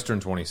way? Just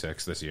turned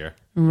 26 this year.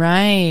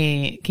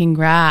 Right.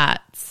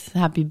 Congrats.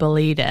 Happy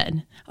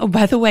belated. Oh,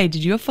 by the way,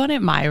 did you have fun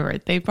at my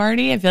birthday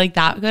party? I feel like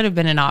that could have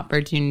been an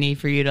opportunity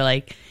for you to,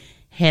 like,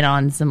 hit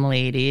on some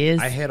ladies.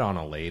 I hit on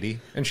a lady,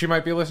 and she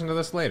might be listening to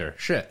this later.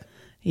 Shit.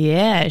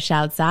 Yeah,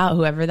 shouts out.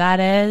 Whoever that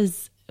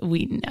is,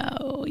 we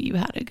know you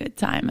had a good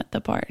time at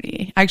the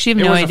party. I actually have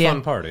It no was idea. a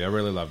fun party. I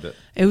really loved it.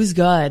 It was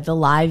good. The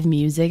live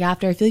music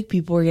after, I feel like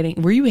people were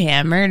getting... Were you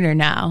hammered or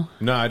no?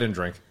 No, I didn't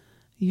drink.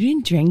 You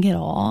didn't drink at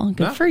all?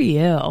 Good No. for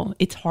you.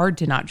 It's hard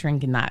to not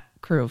drink in that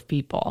crew of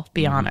people,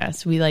 be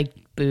honest. We like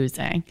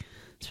boozing,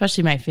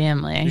 especially my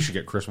family. You should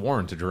get Chris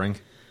Warren to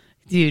drink.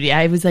 Dude,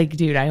 I was like,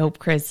 dude, I hope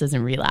Chris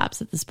doesn't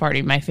relapse at this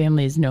party. My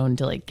family is known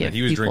to like give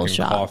He was people drinking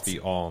shots. coffee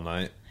all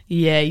night.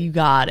 Yeah, you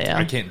got it.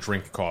 I can't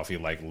drink coffee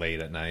like late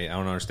at night. I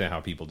don't understand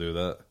how people do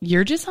that.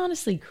 You're just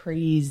honestly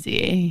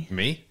crazy.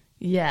 Me?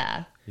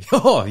 Yeah.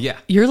 Oh, yeah.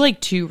 You're like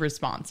too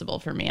responsible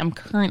for me. I'm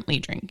currently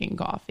drinking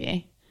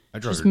coffee. I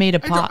drove Just made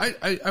a I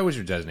pot. I was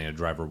your designated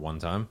driver one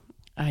time.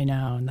 I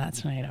know, and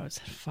that's night I was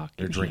fucking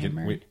You're drinking.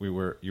 hammered. You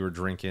were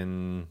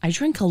drinking I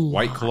drink a lot.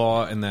 White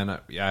Claw, and then I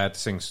had to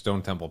sing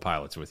Stone Temple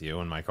Pilots with you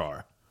in my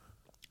car.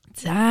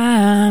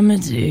 Time to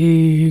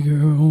take her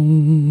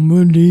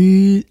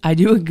home. I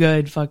do a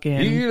good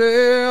fucking. Eat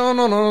down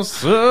on a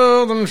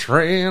southern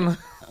train.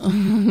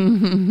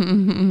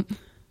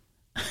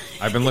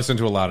 I've been listening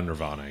to a lot of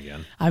Nirvana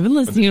again. I've been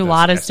listening to a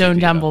lot of That's Stone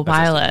STD, Temple though.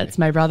 That's Pilots.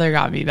 My brother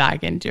got me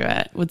back into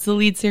it. What's the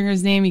lead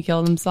singer's name? He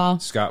killed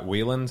himself. Scott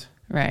Weiland,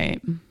 Right.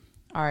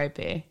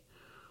 R.I.P.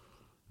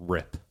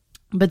 rip.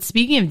 But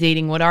speaking of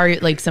dating, what are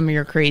like some of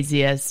your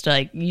craziest?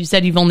 Like you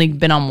said, you've only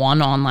been on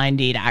one online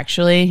date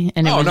actually,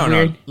 and it was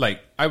weird. No.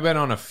 Like I've been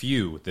on a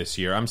few this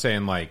year. I'm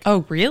saying like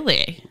Oh,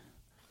 really?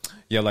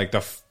 yeah, like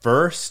the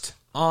first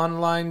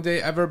online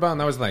date I've ever been on,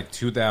 that was like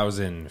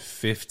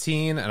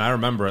 2015, and I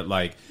remember it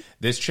like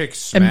this chick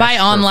smashed And by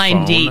her online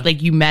phone. date,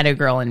 like you met a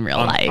girl in real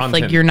life. on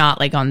Like Tinder. you're not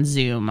like on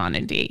Zoom on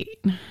a date,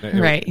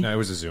 right? No, it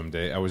was a Zoom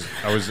date. I was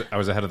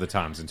ahead of the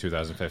times in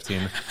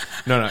 2015.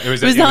 No, it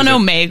was It was on a-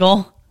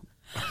 Omegle.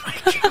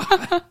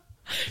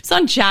 It's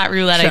on chat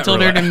roulette. I Chat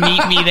told her to roulette.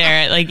 meet me there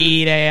at like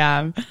 8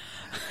 a.m.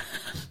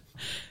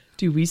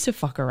 Dude, we used to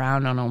fuck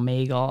around on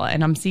Omegle,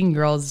 and I'm seeing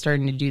girls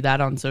starting to do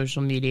that on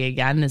social media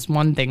again. This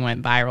one thing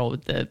went viral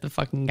with the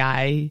fucking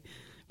guy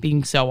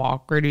being so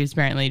awkward. He was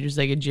apparently just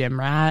like a gym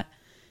rat,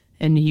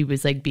 and he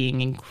was like being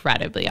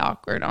incredibly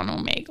awkward on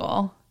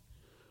Omegle.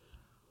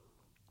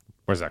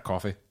 Where's that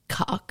coffee?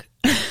 Cock.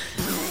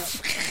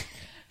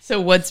 So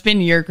what's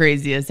been your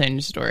craziest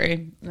Hinge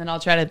story? And I'll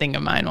try to think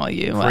of mine while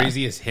you...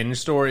 Craziest Hinge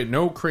story?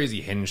 No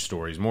crazy Hinge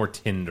stories. More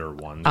Tinder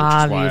ones. Which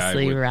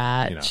Obviously, is why I would,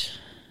 Ratch.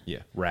 Yeah,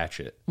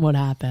 ratchet. What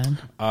happened?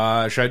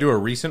 Should I do a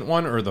recent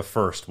one or the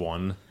first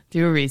one?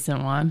 Do a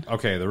recent one.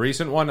 Okay, the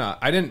recent one.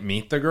 I didn't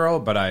meet the girl,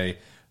 but I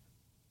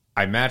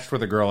matched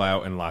with a girl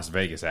out in Las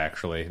Vegas.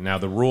 Actually, now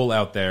the rule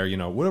out there,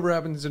 whatever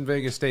happens in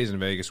Vegas stays in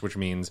Vegas, which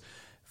means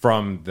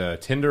from the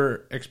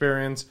Tinder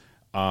experience,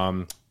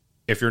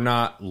 if you're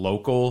not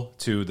local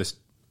to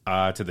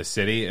the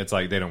city, it's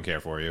like they don't care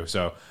for you.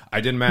 So I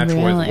did match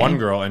Really? with one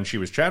girl, and she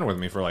was chatting with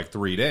me for like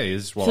 3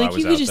 days while I I, feel like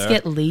was you out could just there.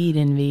 get laid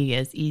in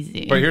Vegas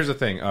easy. But here's the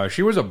thing: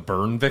 she was a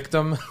burn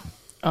victim.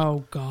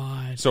 Oh,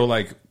 God. So,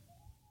 like,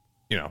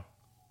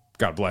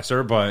 God bless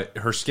her, but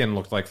her skin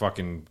looked like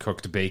fucking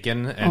cooked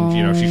bacon,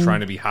 and she's trying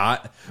to be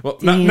hot. Well,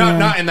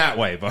 not in that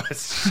way, but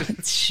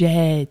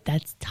Shit,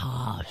 that's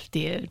tough,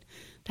 dude.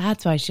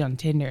 That's why she's on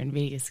Tinder in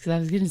Vegas. Because I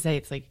was going to say,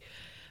 it's like,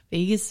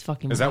 Vegas is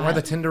fucking is that why hot.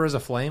 the Tinder is a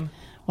flame?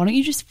 Why don't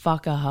you just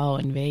fuck a hoe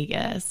in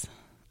Vegas?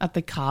 At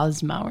the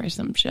Cosmo or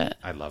some shit.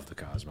 I love the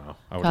Cosmo.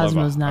 I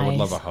Cosmo's I would nice.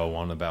 love a hoe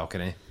on the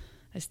balcony.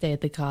 I stay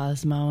at the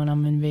Cosmo when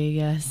I'm in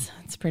Vegas.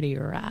 It's pretty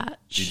rad.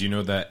 Did you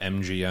know that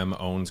MGM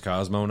owns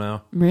Cosmo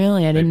now?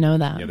 Really? I didn't know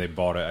that. Yeah, they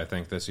bought it, I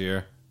think, this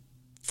year.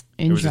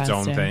 It was Interesting.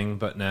 its own thing,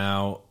 but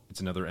now it's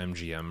another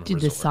MGM Dude,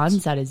 the resort.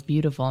 sunset is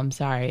beautiful. I'm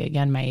sorry.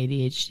 Again, my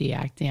ADHD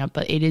acting up,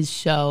 but it is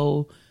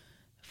so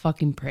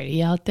fucking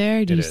pretty out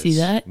there. Do you see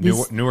that?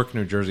 Newark,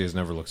 New Jersey has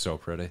never looked so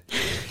pretty.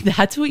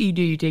 That's what you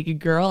do. You take a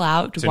girl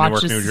out to watch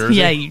Newark, this. New Jersey?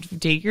 Yeah, you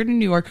take her to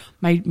Newark.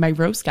 My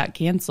roast got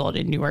canceled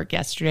in Newark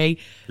yesterday.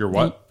 Your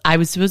what? I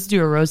was supposed to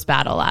do a roast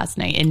battle last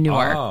night in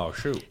Newark. Oh,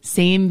 shoot.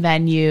 Same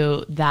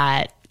venue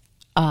that,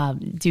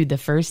 dude,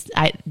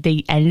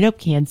 they ended up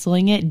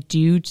canceling it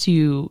due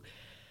to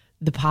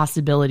the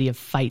possibility of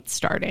fights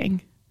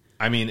starting.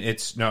 I mean,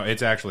 it's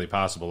actually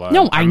possible.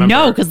 No, I remember-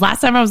 know, because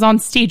last time I was on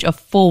stage, a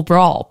full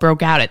brawl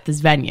broke out at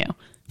this venue.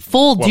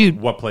 Dude.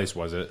 What place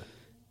was it?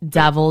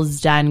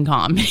 Devil's Den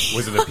Comedy.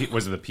 Was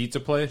it the pizza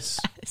place?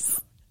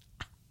 Yes.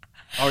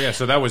 Oh yeah,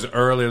 so that was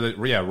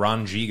earlier.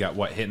 Ron G got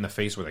hit in the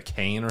face with a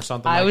cane or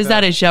something. I was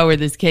at a show where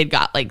this kid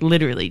got like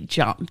literally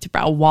jumped,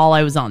 bro, while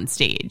I was on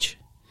stage.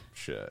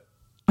 Shit.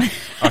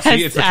 Oh,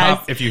 see, it's the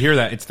cop. If you hear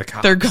that, it's the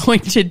cops. They're going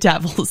to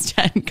Devil's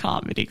Den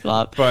Comedy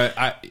Club.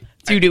 But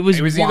dude, it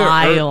was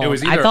wild.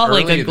 I thought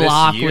like a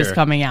Glock was year.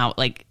 coming out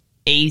like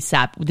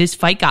ASAP. This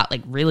fight got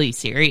like really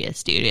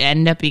serious, dude. It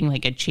ended up being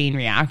like a chain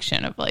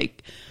reaction of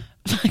like.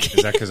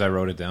 Is that because I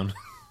wrote it down?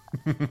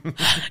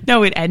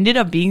 No, it ended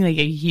up being like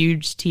a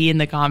huge tea in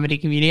the comedy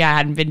community. I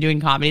hadn't been doing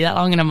comedy that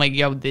long, and I'm like,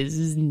 yo, this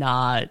is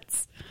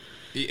nuts.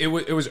 It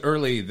was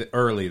early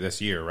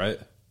this year, right?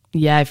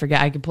 Yeah, I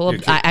forget. I could pull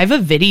up. I have a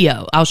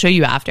video. I'll show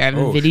you after. I have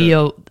a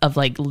video of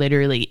like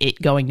literally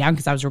it going down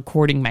because I was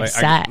recording my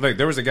set.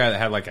 There was a guy that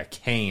had like a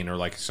cane or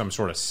like some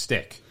sort of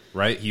stick,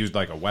 right? He used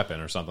like a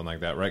weapon or something like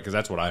that, right? Because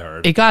that's what I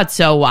heard. It got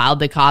so wild.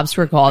 The cops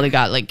were called. It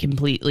got like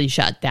completely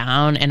shut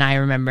down. And I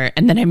remember,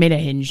 and then I made a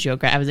Hinge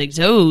joke. I was like,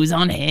 so who's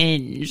on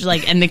Hinge?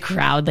 Like, and the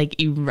crowd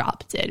like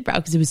erupted, bro,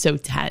 because it was so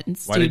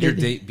tense. Why did your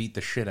date beat the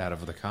shit out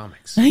of the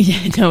comics?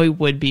 Yeah, no, it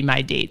would be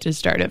my date to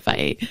start a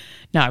fight.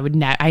 No, I would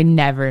I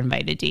never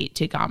invite a date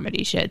to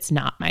comedy shit. It's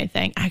not my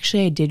thing.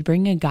 Actually, I did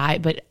bring a guy,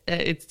 but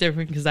it's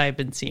different because I've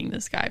been seeing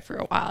this guy for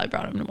a while. I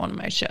brought him to one of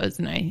my shows,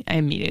 and I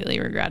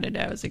immediately regretted it.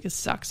 I was like, it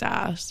sucks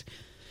ass.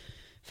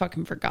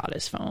 Fucking forgot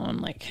his phone.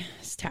 Like,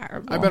 it's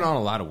terrible. I've been on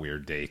a lot of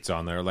weird dates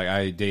on there. Like,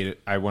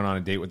 I went on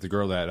a date with the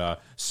girl that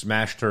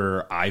smashed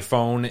her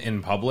iPhone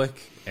in public,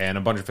 and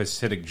a bunch of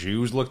Hasidic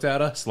Jews looked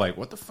at us like,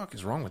 what the fuck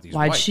is wrong with these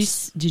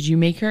whites? Did you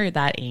make her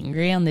that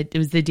angry on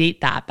was the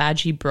date that bad?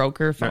 She broke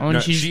her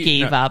phone. She just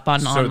gave up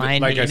on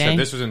online like dating. I said,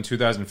 this was in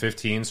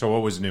 2015. So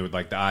what was new?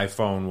 Like the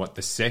iPhone,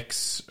 the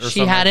 6 or something? She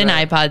had like an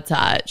that? iPod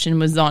Touch and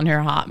was on her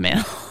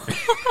Hotmail.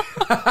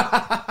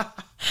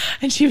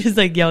 And she was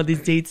like, yo,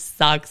 these dates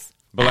sucks.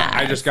 But like,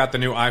 I just got the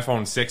new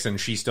iPhone 6 and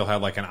she still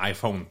had like an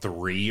iPhone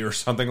 3 or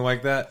something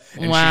like that.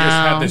 And wow. She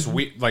just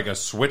had this like a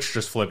switch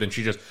just flipped and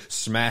she just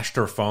smashed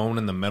her phone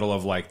in the middle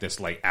of like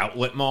this like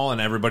outlet mall and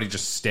everybody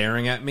just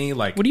staring at me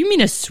like. What do you mean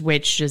a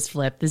switch just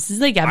flipped? This is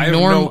like abnormal.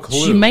 I have no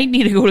clue. She might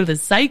need to go to the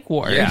psych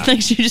ward. Yeah.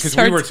 Like she just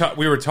starts.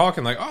 we were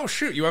talking like, oh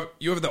shoot, you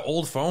have the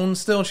old phone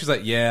still? And she's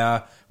like,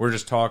 yeah. We're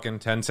just talking.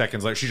 10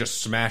 seconds later, she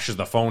just smashes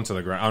the phone to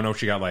the ground. I don't know if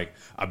she got like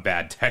a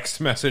bad text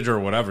message or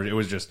whatever. It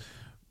was just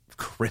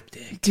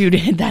cryptic, dude.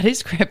 That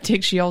is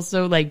cryptic. She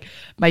also like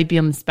might be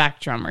on the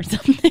spectrum or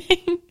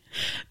something.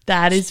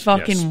 That is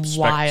fucking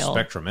wild.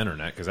 Spectrum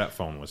internet, because that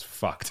phone was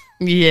fucked.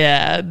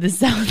 Yeah, this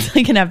sounds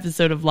like an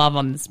episode of Love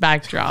on the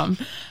Spectrum.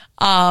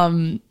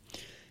 But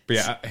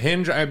yeah,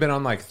 Hinge. I've been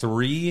on like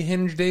 3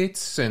 Hinge dates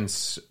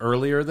since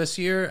earlier this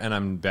year, and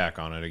I'm back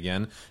on it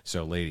again.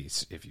 So,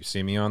 ladies, if you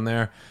see me on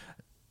there,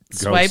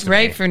 swipe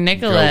right for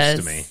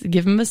Nicholas.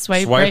 Give him a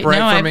swipe right. No,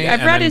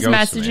 I've read his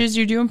messages.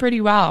 You're doing pretty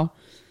well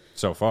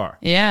so far.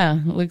 Yeah,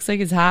 looks like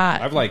it's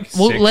hot. I've like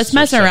let's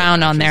mess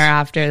around on there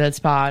after this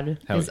pod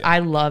because yeah. I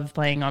love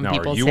playing on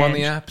people's. Are you Hinge. on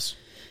the apps?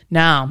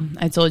 No,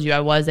 I told you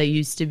I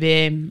used to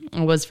be.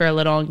 I was for a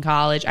little in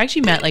college. I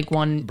actually met like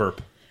one.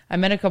 Burp. I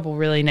met a couple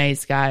really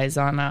nice guys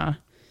on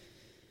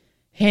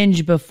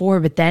Hinge before,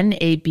 but then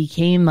it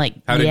became like.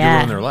 How did you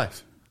ruin their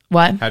life?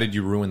 What? How did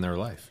you ruin their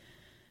life?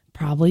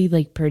 Probably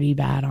like pretty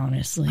bad,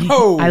 honestly.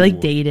 Oh. I like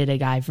dated a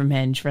guy from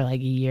Hinge for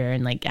like a year,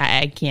 and like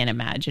I can't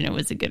imagine it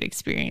was a good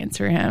experience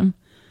for him.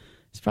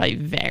 It's probably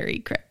very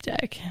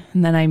cryptic.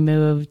 And then I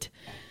moved,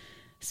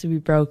 so we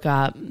broke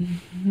up.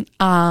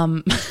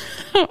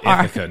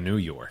 Ithaca, New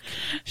York.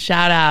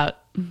 Shout out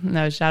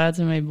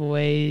to my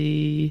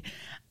boy.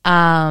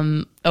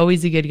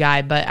 Always a good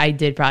guy, but I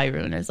did probably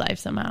ruin his life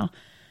somehow.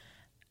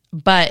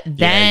 But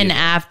then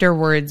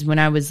afterwards, when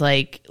I was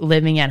like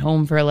living at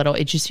home for a little,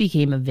 it just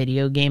became a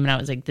video game, and I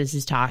was like, "This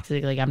is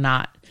toxic. Like, I'm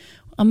not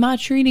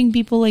treating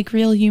people like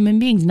real human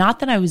beings." Not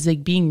that I was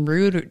like being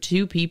rude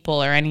to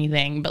people or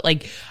anything, but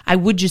like I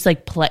would just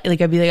like play.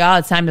 Like I'd be like, "Oh,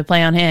 it's time to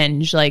play on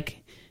Hinge,"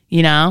 like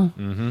you know.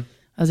 Mm-hmm.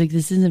 I was like,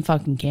 "This isn't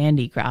fucking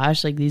Candy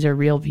Crush. Like these are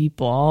real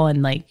people,"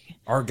 and like.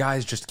 Are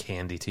guys just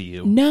candy to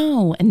you?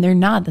 No, and they're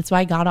not. That's why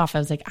I got off. I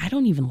was like, I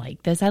don't even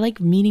like this. I like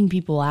meeting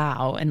people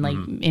out and like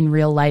in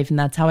real life, and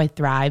that's how I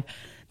thrive.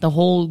 The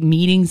whole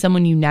meeting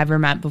someone you never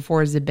met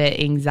before is a bit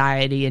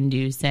anxiety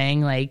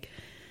inducing. Like,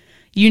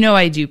 you know,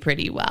 I do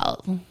pretty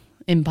well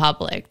in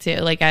public too.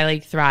 Like I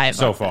like thrive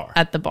so far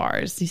at the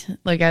bars.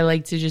 Like I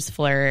like to just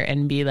flirt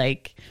and be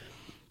like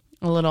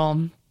a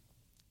little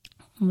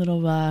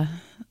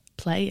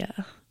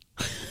playa.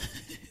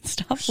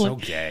 Stop. So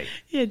gay.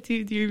 Yeah,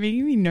 dude, you're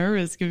making me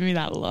nervous giving me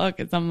that look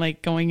as I'm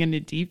like going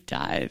into deep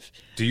dive.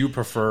 Do you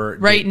prefer...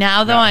 Right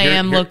now, though, I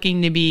am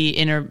looking to be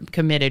in a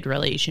committed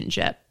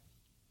relationship.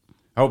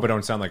 I hope I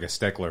don't sound like a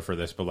stickler for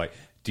this, but like,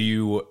 do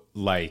you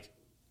like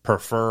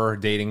prefer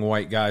dating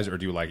white guys or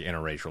do you like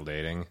interracial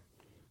dating?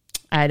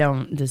 I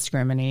don't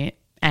discriminate.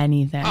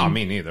 anything. Oh,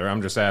 me neither.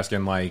 I'm just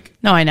asking, like,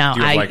 No, I know.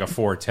 do you have like a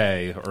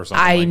forte or something?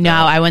 I like know.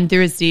 that? I went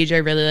through a stage. I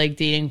really like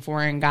dating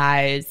foreign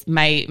guys.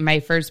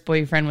 My first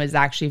boyfriend was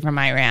actually from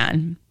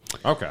Iran.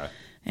 Okay.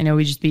 I know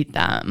we just beat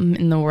them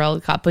in the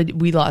World Cup, but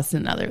we lost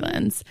in the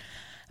Netherlands.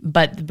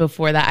 But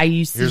before that, I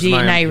used to date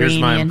an Iranian. Here's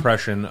my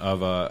impression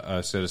of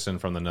a citizen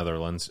from the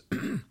Netherlands.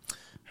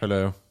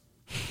 Hello.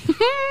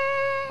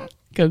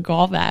 Good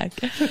callback.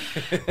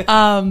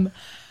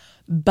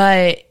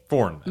 But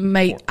Foreign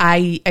men.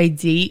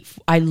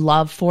 I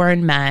love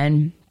foreign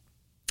men.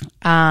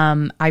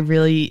 I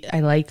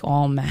like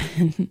all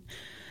men.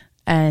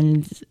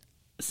 And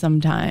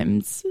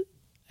sometimes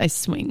I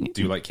swing.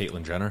 Do you like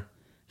Caitlyn Jenner?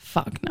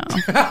 Fuck no.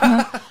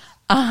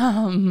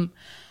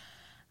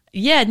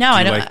 Yeah, no,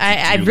 I don't. like-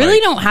 I do you really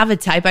like- don't have a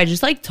type. I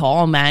just like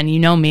tall men. You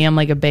know me, I'm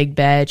like a big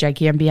bitch. I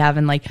can't be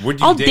having like. Would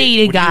you I'll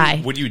date a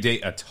guy. Would you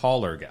date a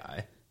taller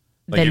guy?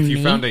 Like Than if you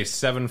me? found a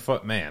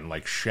 7-foot man,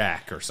 like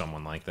Shaq or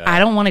someone like that. I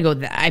don't want to go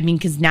that. I mean,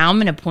 because now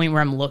I'm in a point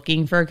where I'm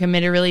looking for a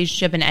committed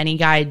relationship, and any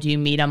guy I do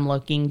meet, I'm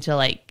looking to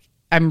like.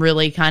 I'm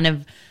really kind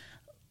of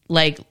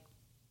like.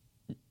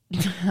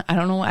 I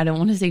don't know. I don't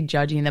want to say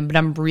judging them, but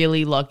I'm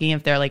really looking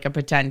if they're like a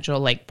potential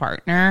like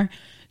partner.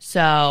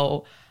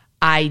 So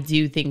I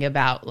do think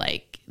about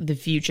like the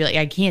future. Like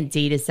I can't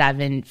date a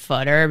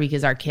 7-footer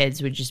because our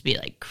kids would just be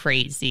like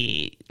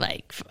crazy.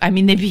 Like I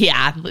mean, they'd be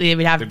athletes. They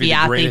would have They'd to be be the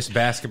athletes. greatest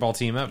basketball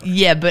team ever.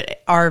 Yeah,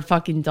 but our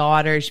fucking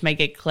daughter, she might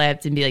get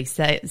clipped and be like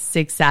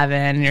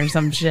 6'7" or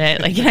some shit.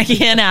 Like I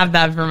can't have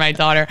that for my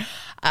daughter.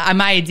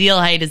 My ideal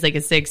height is like a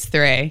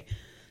 6'3".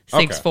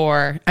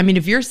 6'4". I mean,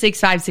 if you're 6'5",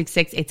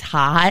 6'6", it's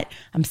hot.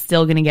 I'm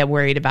still gonna get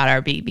worried about our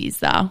babies,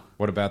 though.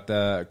 What about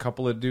the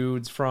couple of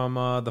dudes from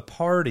the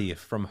party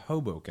from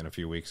Hoboken a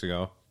few weeks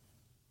ago?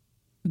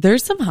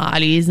 There's some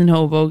hotties in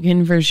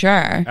Hoboken for sure.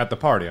 At the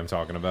party I'm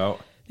talking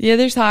about. Yeah,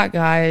 there's hot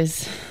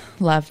guys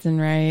left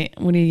and right.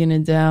 What are you gonna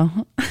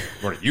do?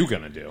 What are you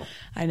going to do?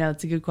 I know,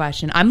 it's a good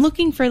question. I'm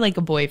looking for like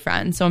a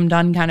boyfriend, so I'm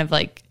done kind of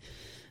like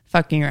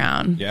fucking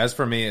around. Yeah, as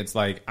for me, it's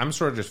like I'm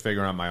sort of just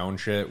figuring out my own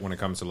shit when it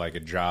comes to like a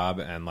job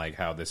and like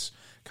how this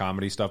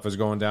comedy stuff is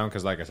going down.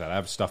 Because like I said, I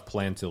have stuff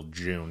planned till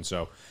June,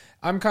 so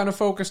I'm kind of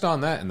focused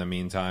on that in the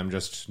meantime,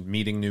 just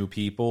meeting new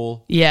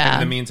people. Yeah.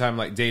 And in the meantime,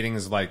 like dating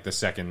is like the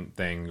second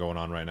thing going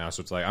on right now.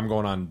 So it's like I'm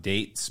going on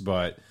dates,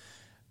 but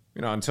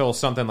you know, until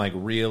something like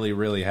really,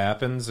 really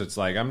happens, it's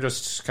like I'm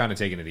just kind of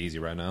taking it easy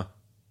right now.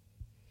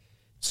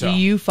 So Do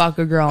you fuck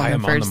a girl on I the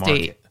am on the first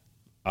date?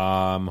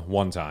 market.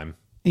 One time.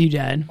 You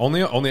did.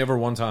 Only ever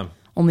one time.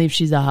 Only if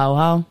she's a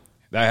ho-ho?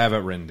 I have it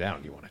written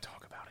down. You want to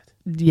talk about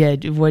it? Yeah,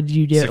 what did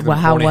you do? Sick of Well,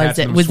 them how corny was hats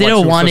it? and them Was it a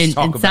sweatshirts. one Let's and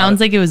talk it about sounds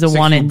like it was a Sick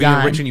one of you and being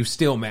done. rich and you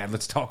still mad.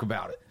 Let's talk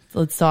about it.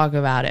 Let's talk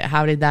about it.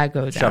 How did that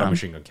go down? Shout out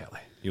Machine Gun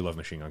Kelly. You love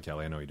Machine Gun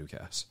Kelly. I know you do,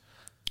 Cass.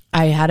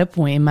 I had a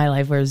point in my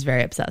life where I was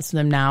very obsessed with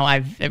him. Now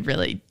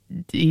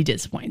he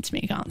disappoints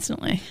me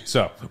constantly.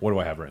 So, what do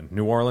I have written?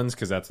 New Orleans,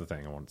 because that's the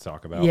thing I want to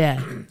talk about. Yeah.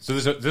 So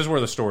this is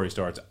where the story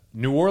starts.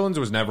 New Orleans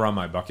was never on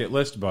my bucket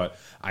list, but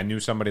I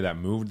knew somebody that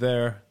moved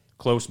there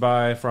close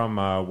by from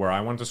where I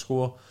went to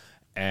school,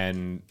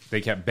 and they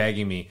kept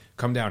begging me,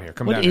 "Come down here,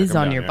 come down What here." is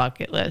come on down your here."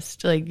 bucket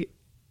list? Like,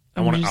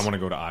 I want to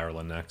go to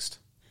Ireland next.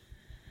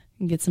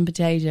 get some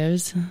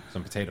potatoes.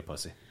 Some potato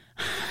pussy.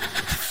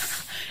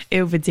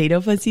 Ew, potato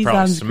pussy Probably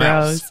sounds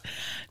smells. gross.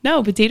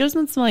 No, potatoes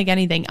don't smell like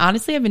anything.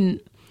 Honestly, I've been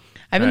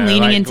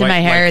leaning into my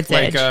heritage.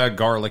 like a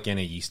garlic and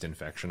a yeast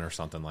infection or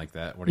something like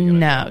that. What are you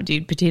gonna No,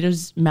 dude,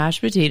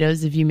 mashed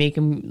potatoes, if you make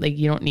them, like,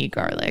 you don't need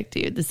garlic,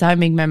 dude. This is how I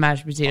make my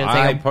mashed potatoes.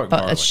 I Like, put a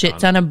garlic shit on.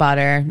 ton of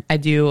butter. I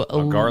do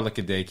A garlic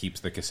a day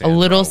keeps the a Cassandra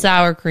little away.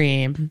 sour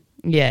cream.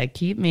 Yeah,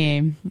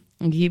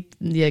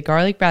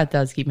 garlic breath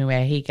does keep me away.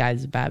 I hate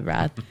guys with bad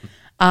breath.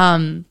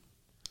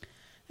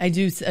 I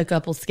do a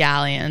couple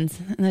scallions,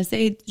 and I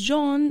say,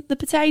 John, the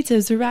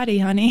potatoes are ready,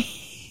 honey.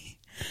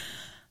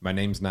 My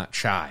name's not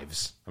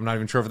Chives. I'm not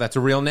even sure if that's a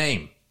real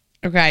name.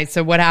 Okay,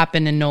 so what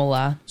happened in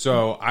NOLA?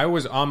 So I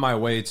was on my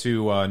way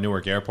to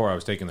Newark Airport. I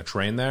was taking the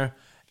train there.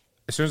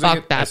 As soon as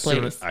Fuck that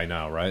place. I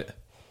know, right?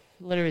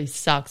 Literally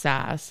sucks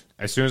ass.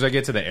 As soon as I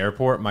get to the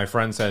airport, my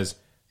friend says,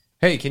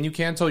 "Hey, can you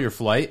cancel your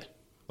flight?"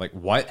 Like,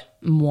 what?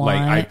 What?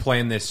 Like, I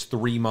planned this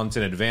 3 months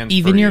in advance.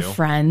 Even for your you.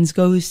 friends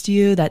ghost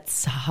you? That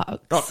sucks.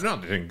 Oh, no,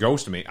 they didn't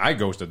ghost me. I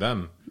ghosted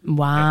them.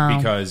 Wow.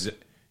 Because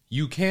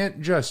you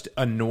can't just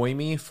annoy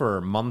me for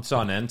months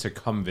on end to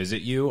come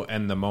visit you,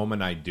 and the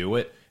moment I do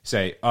it,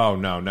 say, "Oh,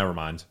 no, never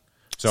mind."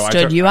 So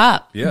Stood you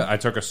up. Yeah, I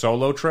took a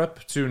solo trip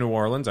to New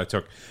Orleans. I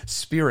took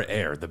Spirit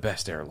Air, the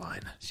best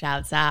airline.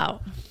 Shouts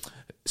out.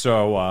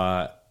 So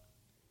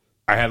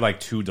I had like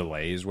 2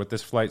 delays with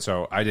this flight,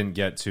 so I didn't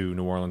get to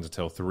New Orleans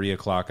until 3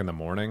 o'clock in the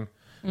morning.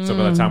 So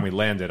by the time we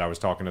landed, I was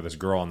talking to this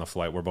girl on the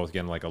flight. We're both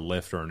getting like a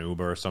Lyft or an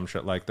Uber or some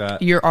shit like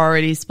that. You're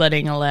already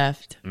splitting a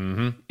lift.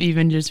 Mm-hmm.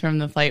 Even just from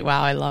the flight.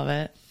 Wow, I love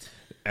it.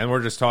 And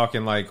we're just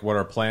talking like what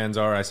our plans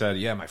are. I said,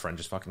 yeah, my friend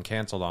just fucking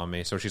canceled on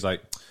me. So she's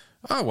like,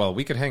 oh, well,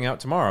 we could hang out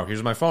tomorrow.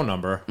 Here's my phone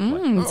number.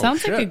 I'm like, oh,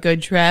 Sounds shit. like a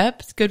good trip.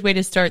 It's a good way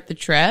to start the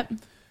trip.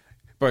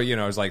 But, it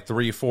was like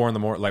 3, 4 in the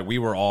morning. Like, we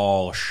were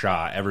all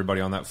shot. Everybody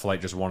on that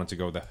flight just wanted to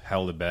go the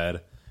hell to bed.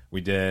 We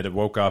did.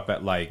 Woke up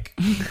at like...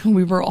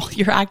 We were all...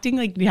 You're acting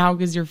like now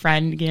because your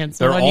friend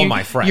canceled They're on all you.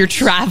 my friends. You're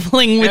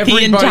traveling with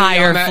Everybody the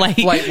entire on that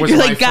flight was You're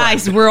my like,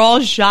 guys, friend. we're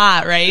all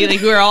shot, right? Like,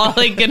 we're all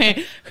like gonna...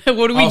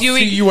 What are we I'll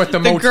doing? see you at the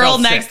Motel girl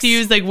 6. next to you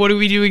is like, what are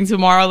we doing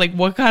tomorrow? Like,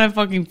 what kind of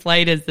fucking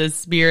flight is this,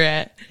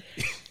 Spirit?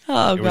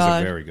 Oh, It was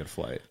God. a very good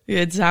flight.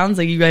 It sounds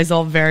like you guys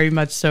all very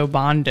much so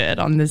bonded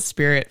on this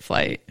Spirit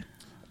flight.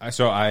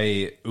 So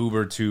I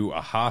Ubered to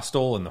a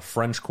hostel in the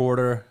French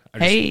Quarter.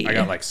 Hey. I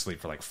got like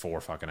sleep for like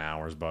 4 fucking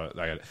hours, but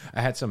I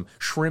had some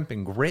shrimp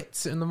and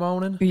grits in the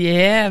morning.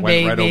 Yeah, Went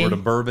baby. right over to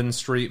Bourbon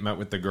Street, met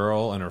with the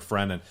girl and her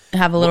friend, and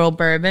Have a little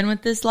bourbon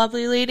with this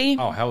lovely lady.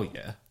 oh hell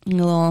yeah! A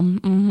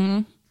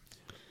little,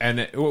 And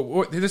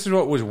this is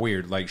what was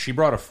weird. Like she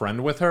brought a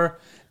friend with her,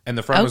 and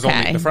the friend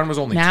Okay. was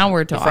only Now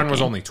we're the friend was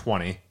talking. only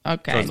 20.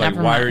 Okay, so it's like,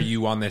 never why mind. are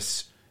you on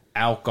this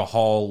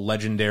alcohol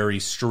legendary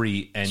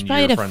street and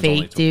Probably your had a friend's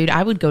only fake 20? dude.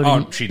 I would go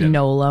Oh, she to didn't.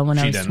 NOLA when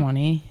She I was didn't.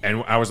 20.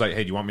 And I was like,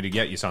 hey, do you want me to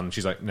get you something?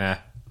 She's like, nah.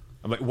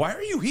 I'm like, why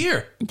are you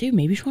here? Dude,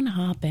 maybe you just want to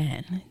hop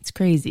in. It's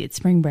crazy. It's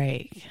spring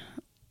break.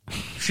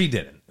 She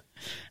didn't.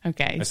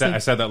 Okay. I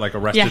said that like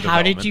Arrested yeah, how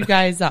Development. did you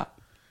guys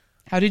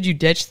how did you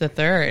ditch the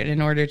third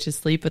in order to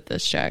sleep with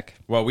this chick?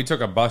 Well, we took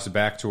a bus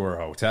back to her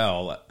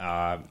hotel.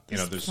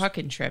 This There's.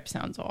 fucking trip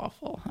sounds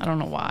awful. I don't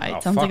know why. Oh,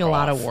 It sounds like a fuck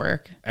lot off. of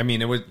work. I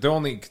mean, it was the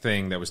only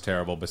thing that was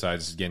terrible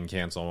besides getting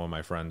canceled on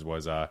my friends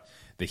was the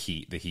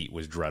heat. The heat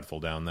was dreadful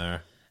down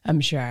there.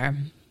 I'm sure.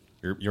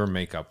 Your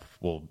makeup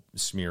will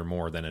smear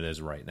more than it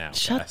is right now.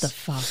 Shut Cass. the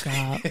fuck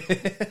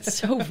up.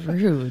 So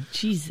rude.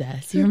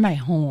 Jesus. You're my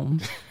home.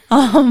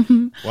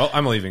 Well,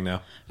 I'm leaving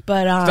now.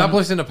 But Stop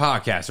listening to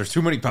podcasts. There's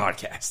too many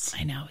podcasts.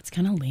 I know. It's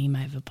kind of lame I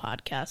have a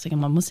podcast. Like,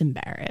 I'm almost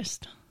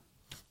embarrassed.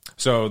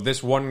 So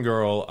this one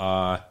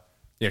girl,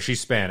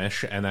 she's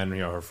Spanish, and then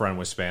her friend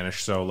was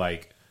Spanish. So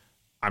like,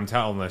 I'm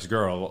telling this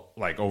girl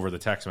like over the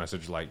text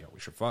message, like, yo, we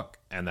should fuck,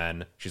 and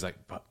then she's like,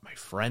 but my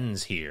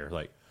friend's here,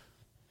 like.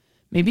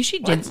 Maybe she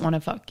didn't want to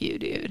fuck you,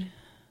 dude.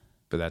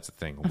 But that's the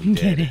thing. I'm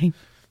kidding.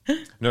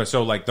 No,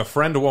 so like the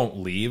friend won't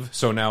leave.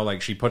 So now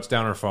like she puts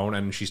down her phone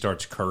and she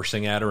starts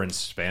cursing at her in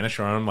Spanish.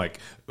 And I'm like,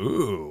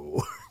 ooh.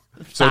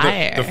 So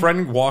Fire. the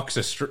friend walks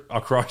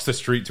across the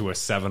street to a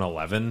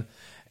 7-Eleven.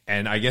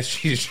 And I guess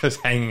she's just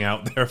hanging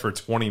out there for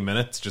 20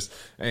 minutes. Just,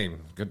 hey,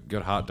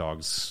 good hot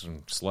dogs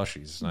and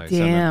slushies. Nice.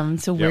 Damn.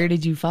 So where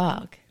did you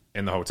fuck?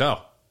 In the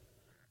hotel.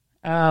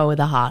 Oh,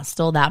 the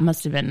hostel. That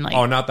must have been like.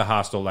 Oh, not the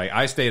hostel. Like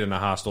I stayed in a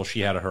hostel. She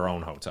had her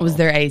own hotel. Was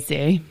there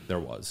AC? There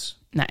was.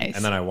 Nice.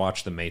 And then I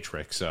watched The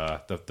Matrix,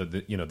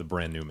 the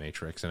brand new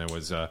Matrix, and it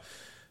was. Was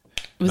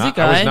it good?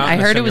 I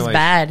heard it was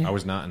bad. I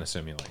was not in a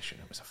simulation.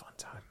 It was a fun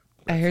time.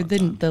 I heard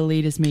the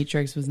latest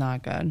Matrix was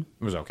not good.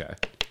 It was okay.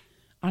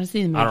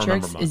 Honestly, the I don't remember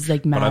Matrix much, is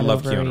like but I mad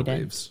love Keanu overrated.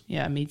 Reeves.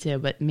 Yeah, me too.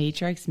 But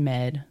Matrix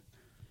mid.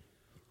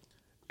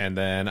 And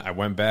then I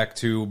went back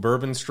to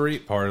Bourbon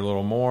Street, partied a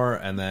little more,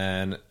 and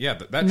then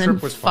that And trip then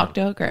was fun. fucked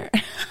a hooker.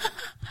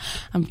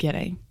 I'm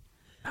kidding.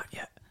 Not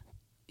yet.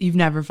 You've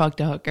never fucked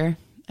a hooker.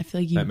 I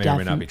feel like you That may or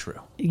may not be true.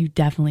 You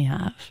definitely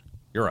have.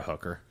 You're a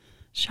hooker.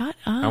 Shut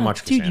up. How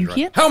much, Dude, Cassandra?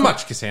 you can't How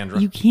much, Cassandra?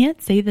 You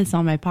can't say this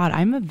on my pod.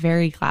 I'm a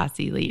very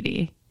classy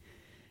lady.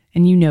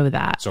 And you know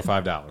that. So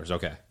 $5.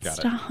 Okay, got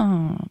Stop.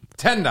 it.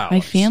 $10. My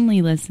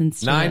family listens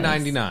to this.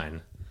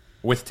 $9.99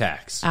 with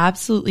tax.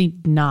 Absolutely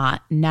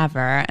not. Never.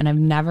 And I've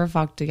never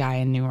fucked a guy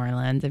in New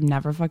Orleans. I've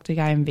never fucked a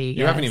guy in Vegas.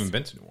 You haven't even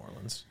been to New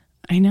Orleans.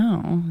 I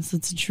know. So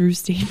it's a true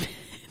statement.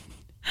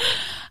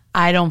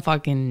 I don't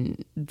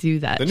fucking do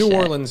that The New shit.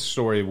 Orleans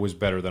story was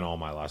better than all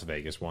my Las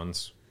Vegas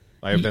ones.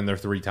 I have been there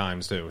 3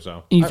 times too.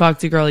 So You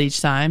fucked a girl each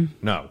time?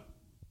 no,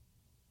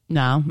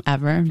 No,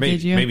 ever. maybe,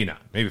 Did you? maybe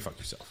not. Maybe fuck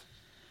yourself.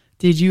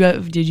 Did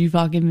you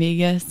fuck in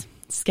Vegas?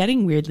 It's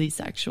getting weirdly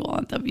sexual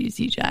on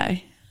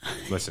WCJ.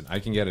 Listen, I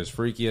can get as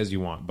freaky as you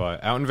want,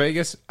 but out in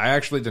Vegas, I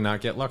actually did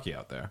not get lucky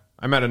out there.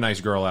 I met a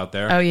nice girl out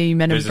there. Oh, yeah, you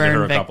met a Visited burn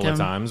her a couple of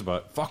victim. times,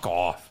 but fuck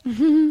off.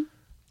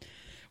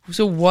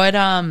 So what?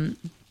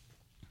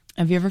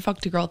 Have you ever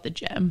fucked a girl at the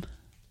gym?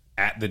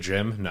 At the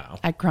gym, no.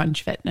 At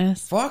Crunch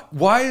Fitness? Fuck.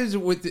 Why is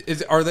it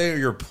with? Are they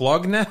your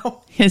plug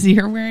now? Because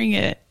you're wearing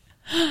it.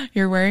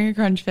 You're wearing a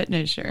Crunch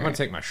Fitness shirt. I'm gonna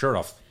take my shirt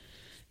off.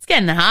 It's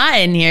getting hot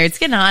in here. It's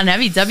getting hot and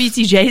heavy.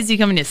 WTJ is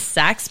becoming a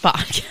sex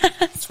podcast.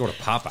 Let's go to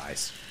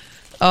Popeyes.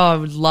 Oh, I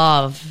would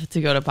love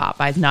to go to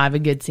Popeyes. No, I have a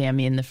good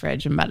Sammy in the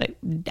fridge. I'm about to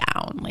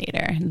down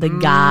later. The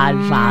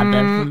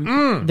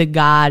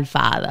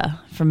Godfather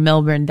from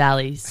Milburn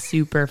Deli.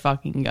 Super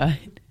fucking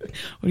good.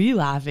 What are you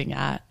laughing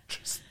at?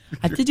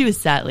 I have to do a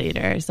set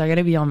later, so I got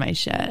to be on my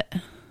shit.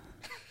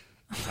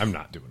 I'm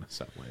not doing a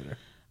set later.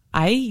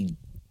 I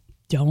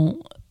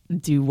don't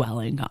do well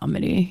in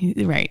comedy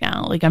right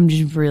now. Like, I'm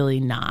just really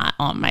not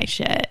on my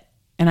shit.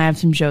 And I have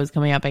some shows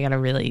coming up. I got to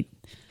really...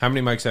 How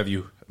many mics have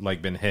you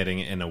been hitting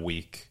in a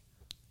week?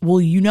 Well,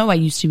 I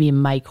used to be a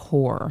mic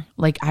whore.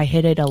 Like, I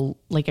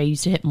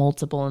used to hit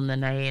multiple in the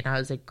night, and I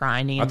was like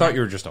grinding. I thought you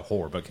were just a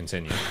whore, but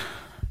continue.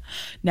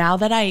 Now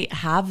that I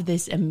have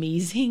this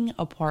amazing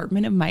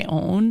apartment of my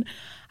own,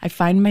 I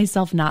find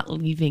myself not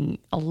leaving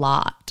a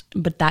lot.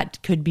 But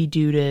that could be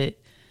due to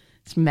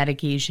some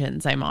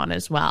medications I'm on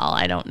as well.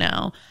 I don't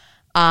know.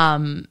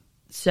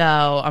 So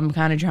I'm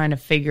kind of trying to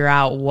figure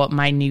out what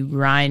my new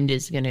grind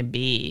is going to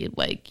be.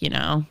 Like, you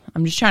know,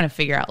 I'm just trying to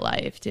figure out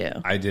life too.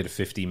 I did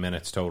 50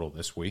 minutes total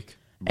this week.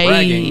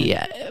 Bragging.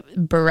 Hey,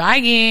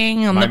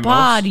 bragging on the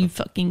pod, you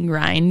fucking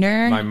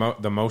grinder.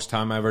 The most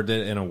time I ever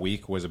did in a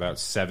week was about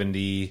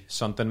 70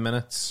 something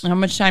minutes. How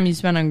much time you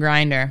spend on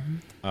Grinder?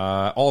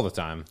 All the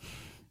time.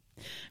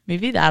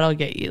 Maybe that'll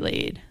get you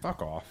laid.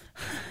 Fuck off.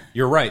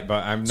 You're right,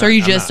 but I'm not. So are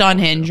you just on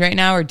Hinge right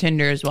now or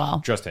Tinder as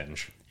well? Just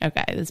Hinge.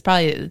 Okay, that's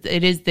probably,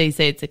 it is, they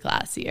say it's a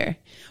classier.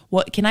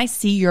 What, can I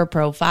see your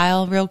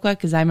profile real quick?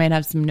 Because I might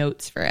have some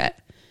notes for it.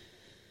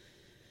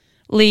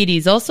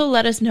 Ladies, also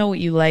let us know what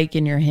you like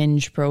in your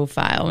Hinge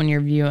profile when you're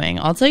viewing.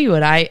 I'll tell you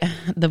what,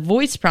 the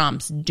voice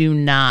prompts do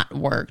not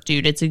work,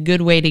 dude. It's a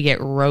good way to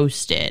get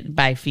roasted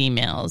by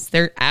females.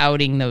 They're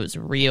outing those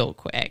real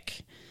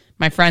quick.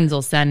 My friends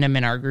will send them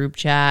in our group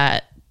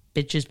chat.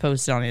 Bitches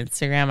post it on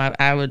Instagram.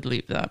 I would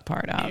leave that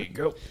part out. There you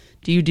go.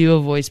 Do you do a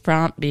voice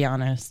prompt? Be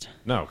honest.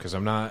 No, because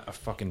I'm not a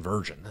fucking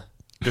virgin.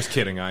 Just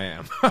kidding, I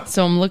am.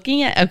 So I'm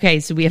looking at, okay,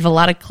 so we have a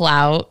lot of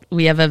clout.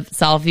 We have a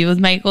selfie with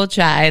Michael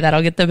Chai.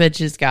 That'll get the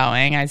bitches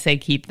going. I say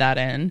keep that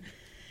in.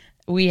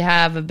 We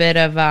have a bit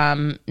of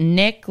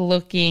Nick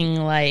looking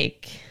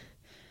like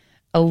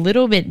a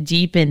little bit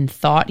deep in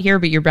thought here,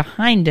 but you're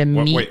behind him.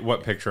 Wait,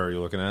 what picture are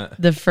you looking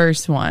at? The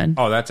first one.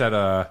 Oh, that's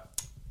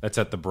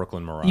at the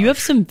Brooklyn Mirage. You have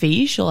some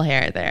facial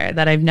hair there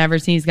that I've never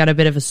seen. He's got a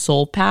bit of a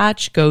soul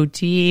patch,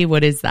 goatee.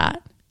 What is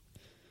that?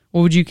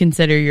 What would you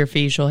consider your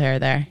facial hair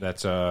there?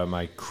 That's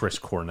my Chris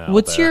Cornell.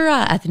 What's your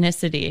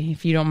ethnicity,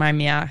 if you don't mind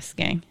me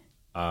asking?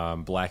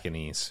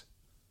 Blackanese.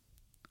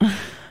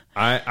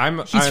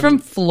 He's from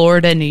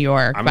Florida, New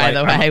York, by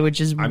the way, which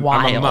is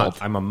wild.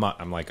 I'm a mutt.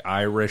 I'm like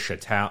Irish,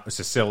 Italian,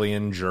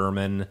 Sicilian,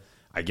 German.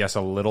 I guess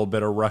a little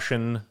bit of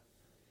Russian,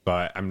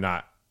 but I'm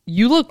not.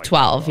 You look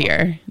 12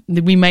 here.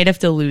 We might have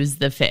to lose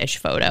the fish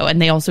photo,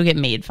 and they also get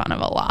made fun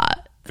of a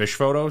lot. Fish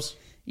photos?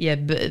 Yeah,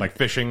 but like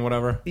fishing,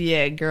 whatever.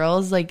 Yeah,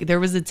 girls, like there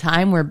was a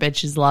time where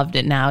bitches loved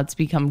it. Now it's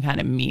become kind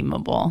of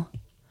memeable.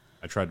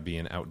 I tried to be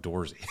an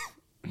outdoorsy.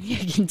 Yeah,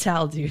 I can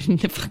tell, dude.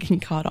 The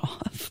fucking cut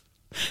off,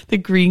 the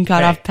green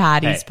cut off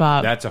Patty's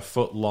pop. That's a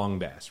foot long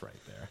bass right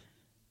there.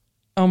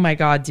 Oh my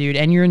god, dude!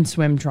 And you're in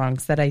swim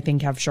trunks that I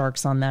think have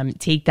sharks on them.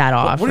 Take that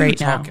off what right are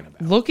you now. talking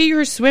about? Look at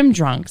your swim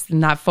trunks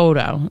in that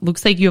photo.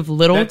 Looks like you have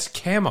little. That's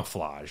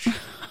camouflage.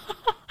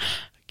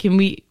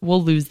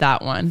 We'll lose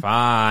that one.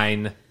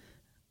 Fine.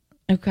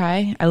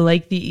 Okay. I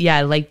like the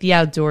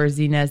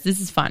outdoorsiness. This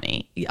is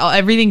funny.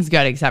 Everything's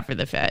good except for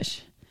the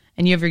fish.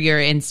 And you have your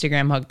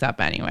Instagram hooked up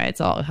anyway.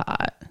 It's all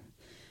hot.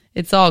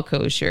 It's all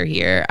kosher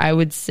here. I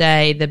would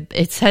say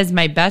it says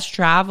my best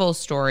travel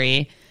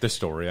story. The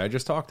story I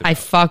just talked about. I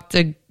fucked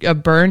a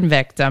burn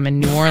victim in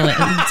New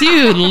Orleans.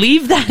 Dude,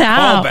 leave that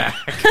out. Call back.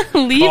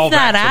 Leave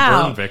that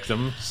out. Burn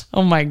victims.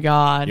 Oh my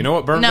god. You know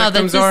what burn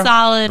victims that's are? A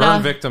solid,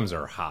 burn victims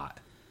are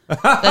hot.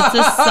 That's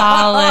a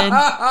solid.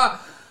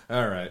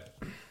 All right.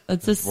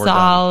 That's a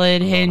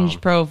solid Hinge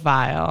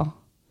profile.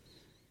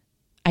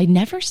 I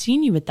never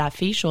seen you with that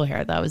facial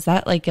hair though. Is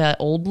that like an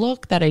old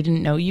look that I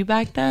didn't know you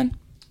back then?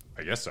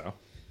 I guess so.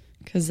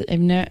 Because I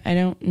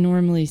don't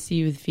normally see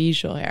you with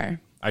facial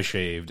hair. I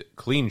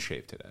clean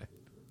shaved today.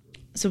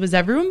 So was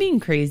everyone being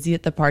crazy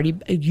at the party?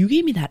 You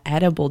gave me that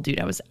edible,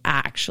 dude. I was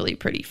actually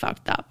pretty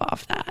fucked up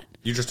off that.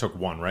 You just took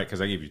one, right? Because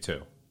I gave you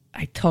two.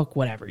 I took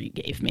whatever you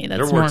gave me.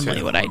 That's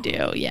normally what I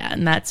do. Yeah,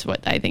 and that's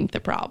what I think the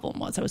problem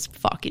was. I was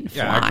fucking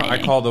flying. Yeah,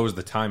 I call those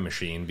the time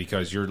machine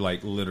because you're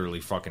like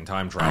literally fucking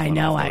time traveling. I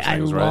know. I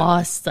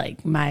lost like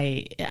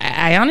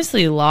I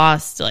honestly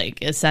lost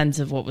like a sense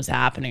of what was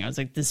happening. I was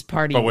like, this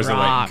party But was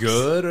rocks. It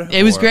like good?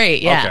 It was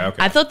great, yeah.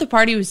 Okay. I thought the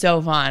party was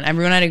so fun.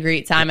 Everyone had a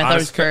great time. I thought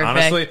it was perfect.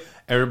 Honestly,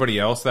 everybody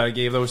else that I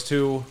gave those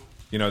to,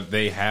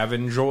 they have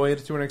enjoyed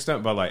to an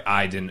extent, but like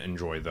I didn't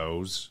enjoy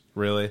those.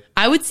 Really?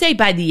 I would say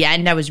by the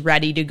end, I was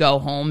ready to go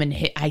home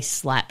and I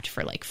slept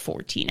for like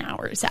 14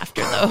 hours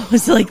after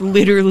those. Like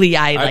literally,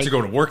 I had to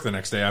go to work the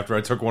next day after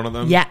I took one of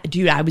them. Yeah,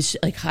 dude, I was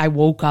like, I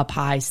woke up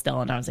high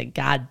still and I was like,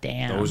 God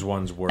damn. Those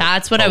ones were.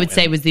 That's what I would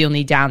say was the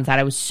only downside.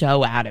 I was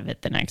so out of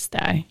it the next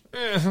day.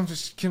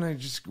 Can I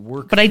just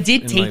work? But I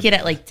did take it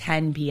at like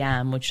 10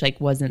 p.m., which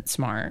like wasn't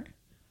smart.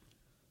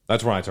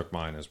 That's when I took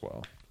mine as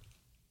well.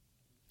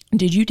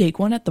 Did you take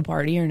one at the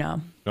party or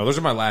no? No, those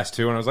are my last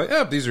two, and I was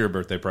like, these are your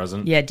birthday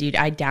present. Yeah, dude,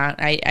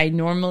 I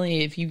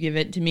normally, if you give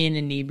it to me in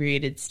an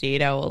inebriated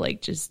state, I will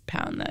like just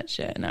pound that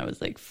shit, and I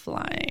was like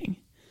flying.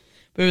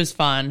 But it was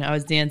fun. I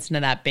was dancing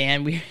to that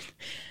band.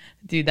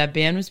 Dude, that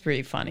band was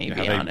pretty funny, to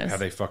be honest. How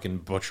they fucking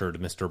butchered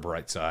Mr.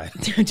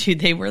 Brightside. Dude,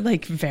 they were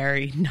like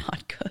very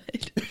not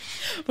good.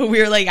 But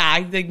we were like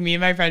acting, me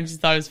and my friends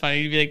just thought it was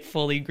funny to be like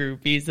fully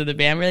groupies of the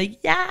band. We're like,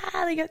 yeah,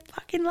 like I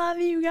fucking love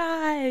you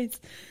guys.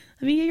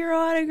 Let me get your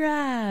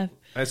autograph.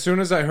 As soon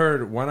as I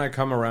heard "When I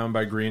Come Around"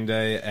 by Green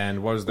Day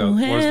and was the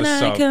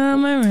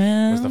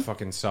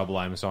fucking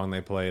Sublime song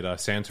they played,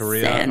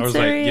 Santeria. I was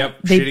like,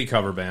 yep, shitty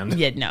cover band.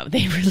 Yeah, no,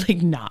 they were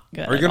like not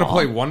good. Are you gonna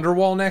play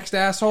Wonderwall next,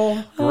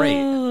 asshole? Great.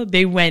 Oh,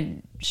 they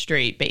went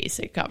straight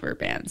basic cover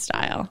band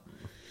style.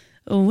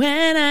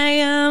 When I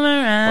am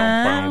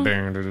around.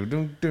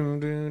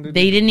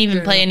 They didn't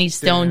even play any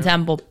Stone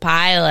Temple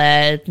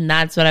Pilots, and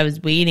that's what I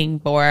was waiting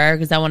for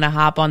because I want to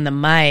hop on the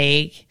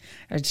mic.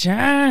 What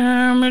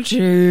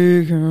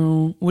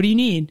do you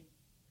need?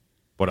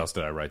 What else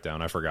did I write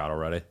down? I forgot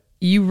already.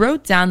 You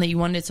wrote down that you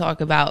wanted to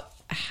talk about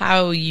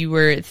how you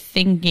were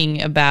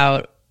thinking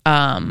about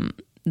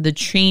the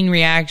chain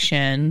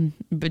reaction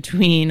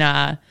between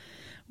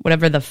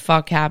whatever the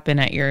fuck happened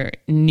at your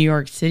New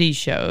York City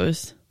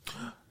shows.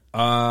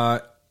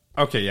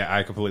 Okay, yeah,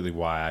 I completely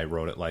why I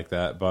wrote it like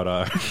that,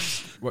 but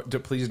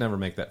please never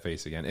make that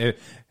face again.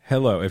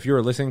 Hello, if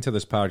you're listening to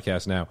this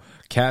podcast now,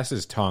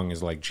 Cass's tongue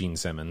is like Gene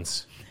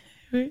Simmons.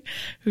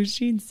 Who's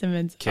Gene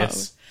Simmons?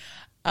 Kiss.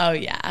 Oh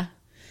yeah.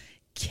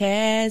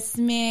 Kiss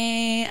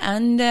me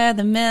under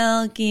the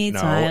milky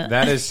twilight. No,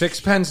 that is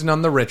Sixpence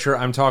None the Richer.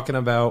 I'm talking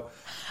about.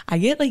 I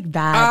get like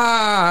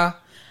bad.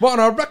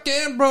 Wanna rock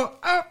and roll.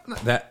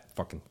 That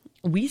fucking.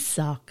 We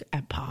suck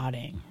at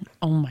potting.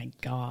 Oh my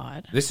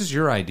god. This is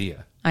your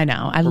idea. I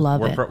know. I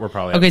love it. We're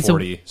probably at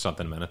 40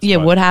 something minutes. Yeah.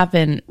 What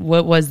happened?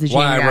 What was the chain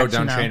reaction? I wrote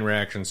down chain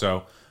reaction.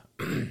 So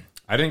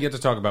I didn't get to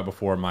talk about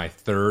before my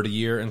third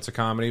year into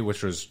comedy,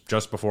 which was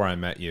just before I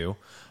met you.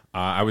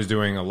 I was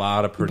doing a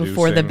lot of producing.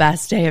 Before the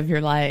best day of your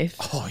life.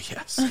 Oh,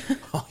 yes.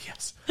 Oh,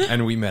 yes.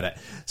 And we met at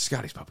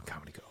Scotty's Pub and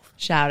Comedy Cove.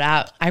 Shout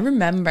out. I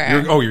remember.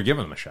 You're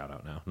giving them a shout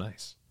out now.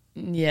 Nice.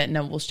 Yeah,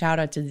 no, we'll shout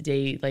out to the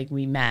day like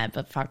we met,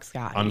 but fuck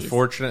Scotty's.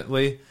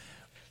 Unfortunately,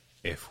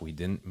 if we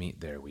didn't meet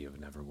there, we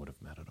never would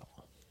have met at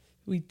all.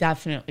 We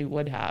definitely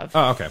would have.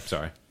 Oh, okay.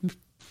 Sorry.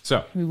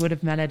 So we would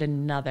have met at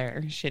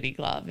another shitty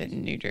club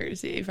in New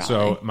Jersey, probably.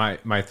 So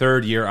my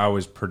third year, I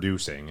was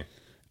producing.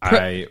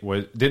 I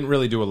didn't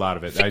really do a lot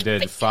of it. I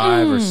did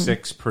 5 or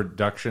 6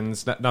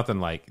 productions. Nothing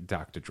like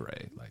Dr.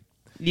 Dre.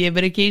 Yeah,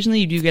 but occasionally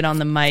you do get on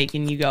the mic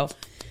and you go,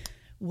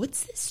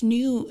 what's this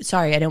new...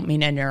 Sorry, I don't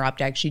mean to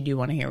interrupt. I actually do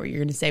want to hear what you're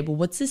going to say. But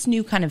what's this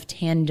new kind of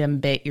tandem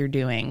bit you're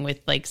doing with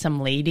like some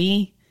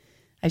lady?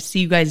 I see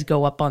you guys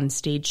go up on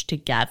stage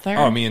together.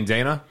 Oh, me and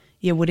Dana?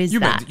 Yeah, what is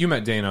that? You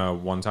met Dana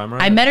one time,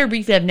 right? I met her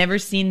briefly. I've never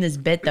seen this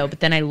bit, though. But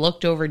then I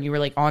looked over and you were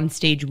like on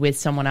stage with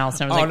someone else.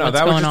 And I was like, what's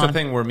going on? That was just a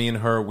thing where me and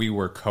her, we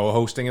were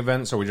co-hosting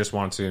events. So we just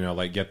wanted to,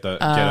 like get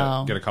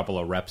a couple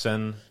of reps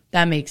in.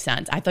 That makes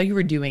sense. I thought you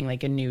were doing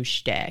like a new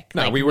shtick.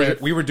 No, like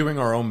we were doing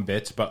our own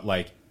bits, but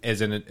like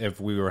as in if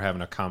we were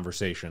having a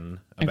conversation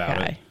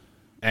about it.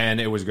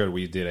 And it was good.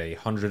 We did a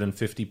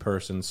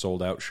 150-person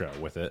sold-out show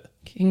with it.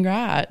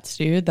 Congrats,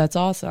 dude. That's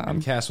awesome.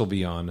 And Cass will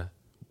be on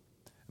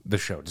the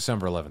show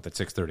December 11th at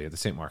 6:30 at the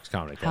St. Mark's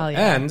Comedy Club. Hell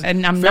yeah.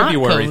 And I'm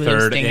February not 3rd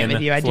co-hosting it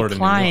with you. I Florida,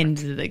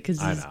 declined because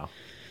I know.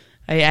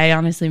 I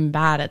honestly am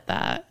bad at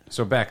that.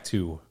 So back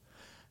to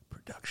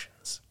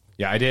productions.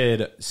 Yeah, I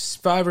did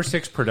 5 or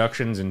 6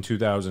 productions in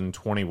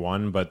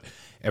 2021, but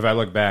if I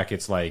look back,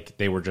 it's like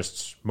they were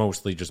just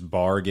mostly just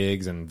bar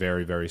gigs and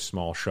very, very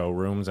small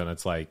showrooms, and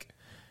it's like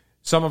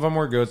some of them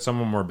were good, some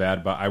of them were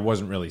bad, but I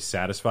wasn't really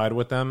satisfied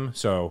with them.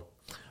 So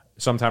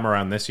sometime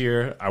around this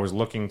year, I was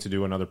looking to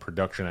do another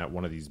production at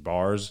one of these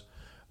bars,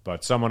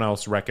 but someone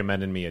else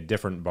recommended me a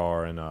different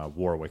bar in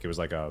Warwick. It was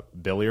like a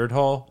billiard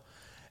hall,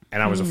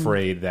 and I was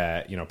afraid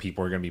that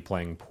people were going to be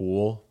playing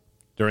pool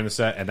during the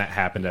set, and that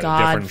happened at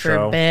a different show.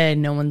 God forbid,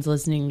 no one's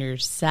listening to your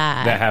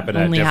set. That happened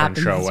at a different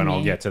show, and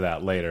I'll get to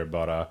that later.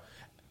 But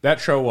that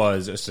show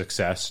was a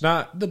success.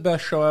 Not the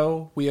best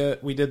show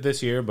we did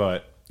this year,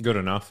 but good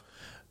enough.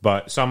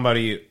 But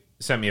somebody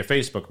sent me a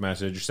Facebook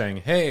message saying,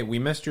 hey, we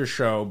missed your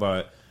show,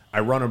 but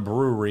I run a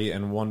brewery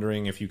and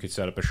wondering if you could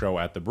set up a show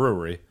at the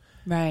brewery.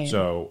 Right.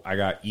 So I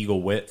got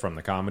Eagle Wit from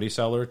the Comedy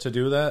Cellar to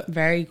do that.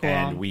 Very cool.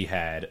 And we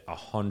had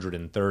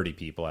 130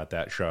 people at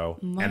that show.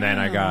 Wow. And then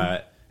I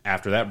got...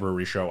 After that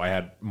brewery show, I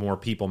had more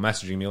people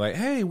messaging me like,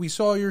 hey, we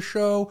saw your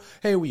show.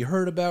 Hey, we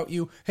heard about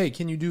you. Hey,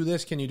 can you do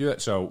this? Can you do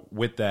it? So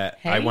with that,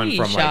 I went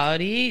from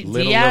like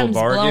little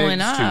bar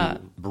gigs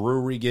to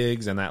brewery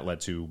gigs, and that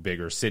led to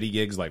bigger city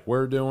gigs like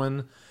we're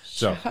doing.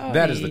 So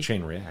that is the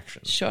chain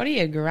reaction.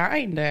 Shorty a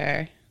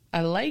grinder.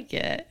 I like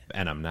it.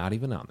 And I'm not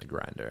even on the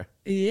grinder.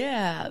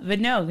 Yeah. But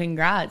no,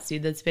 congrats,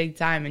 dude. That's big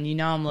time.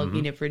 And I'm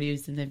looking to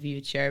produce in the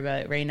future.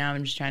 But right now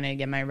I'm just trying to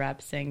get my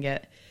reps and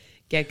get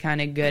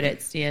kind of good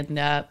at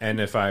stand-up.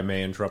 And if I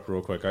may interrupt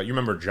real quick, you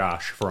remember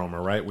Josh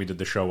Fromer, right? We did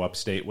the show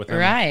Upstate with him.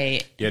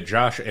 Right. Yeah,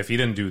 Josh, if he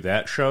didn't do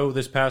that show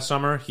this past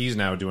summer, he's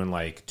now doing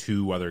like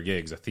 2 other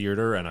gigs, a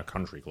theater and a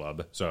country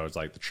club. So it's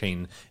like the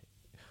chain.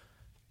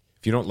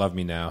 If you don't love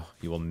me now,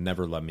 you will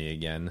never love me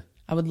again.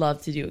 I would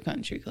love to do a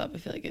country club. I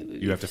feel like it would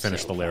be You have to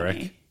finish the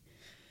lyric.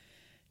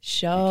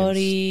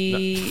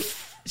 Funny.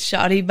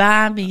 Shawty,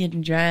 buy me a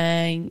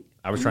drink.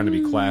 I was trying to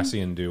be classy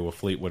and do a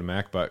Fleetwood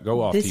Mac, but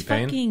go off,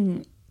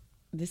 T-Pain.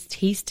 This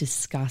tastes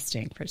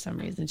disgusting for some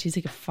reason. She's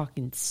like a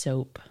fucking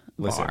soap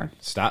bar.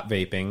 Stop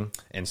vaping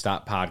and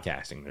stop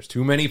podcasting. There's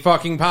too many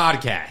fucking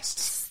podcasts.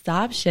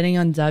 Stop shitting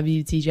on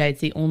WTJ.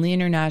 It's the only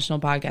international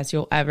podcast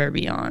you'll ever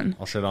be on.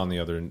 I'll shit on the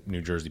other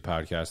New Jersey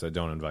podcasts that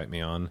don't invite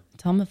me on.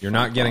 Tell them You're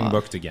not getting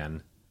booked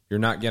again. You're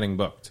not getting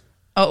booked.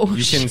 Oh,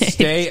 You can shit.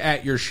 stay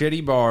at your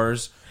shitty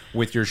bars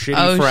with your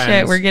shitty friends.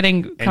 Shit, we're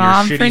getting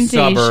and your shitty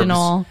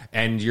confrontational. suburbs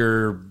and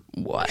your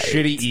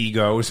shitty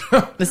egos.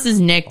 This is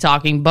Nick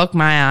talking. Book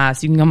my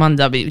ass. You can come on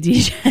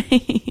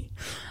WTJ.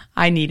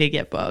 I need to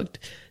get booked.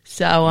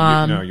 So,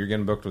 No, you're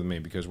getting booked with me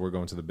because we're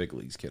going to the big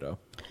leagues, kiddo.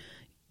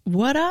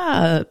 What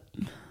up?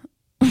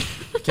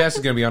 Cass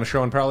is going to be on a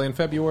show probably in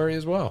February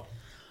as well.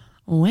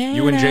 When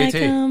You and I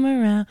JT. come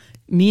around.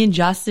 Me and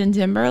Justin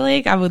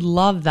Timberlake? I would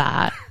love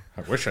that.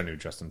 I wish I knew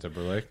Justin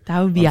Timberlake. That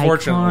would be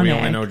Unfortunately, we iconic.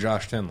 only know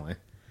Josh Tinley.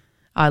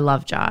 I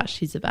love Josh.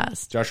 He's the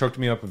best. Josh hooked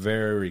me up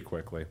very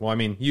quickly. Well, I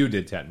mean, you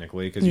did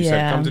technically because you said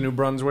Yeah. come to New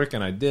Brunswick,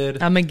 and I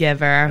did. I'm a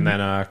giver. And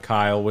then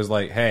Kyle was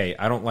like, hey,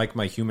 I don't like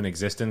my human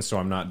existence, so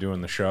I'm not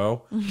doing the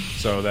show.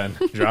 So then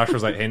Josh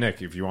was like, hey,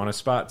 Nick, if you want a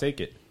spot,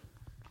 take it.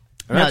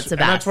 And No, it's the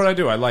and that's best. what I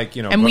do. I like,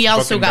 And we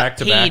also booking got back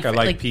to back. paid I for,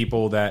 like like-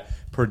 people that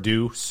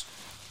produce.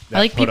 I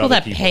like put people other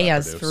that pay that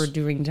us produce. for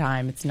doing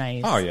time. It's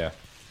nice. Oh, yeah.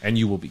 And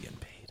you will be getting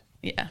paid.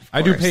 Yeah, of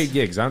I do course. paid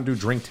gigs. I don't do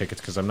drink tickets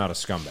because I'm not a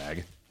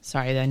scumbag.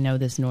 Sorry, I know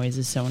this noise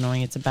is so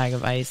annoying. It's a bag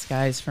of ice,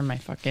 guys, for my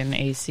fucking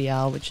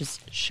ACL, which is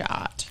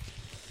shot.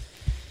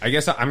 I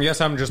guess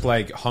I'm just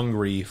like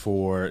hungry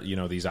for,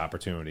 these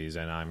opportunities,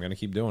 and I'm going to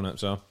keep doing it.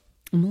 So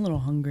I'm a little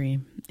hungry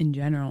in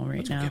general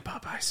right now. get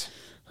Popeyes.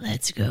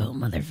 Let's go,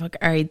 motherfucker.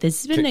 All right,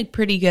 this has been a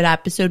pretty good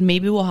episode.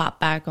 Maybe we'll hop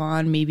back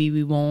on. Maybe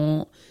we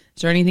won't.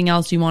 Is there anything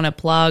else you want to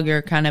plug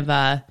or kind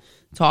of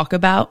talk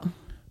about?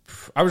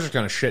 I was just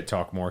going to shit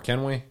talk more.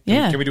 Can we?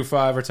 Yeah. Can we do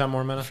 5 or 10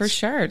 more minutes? For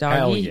sure, doggy.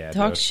 Hell yeah,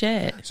 Talk dude.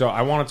 shit. So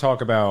I want to talk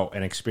about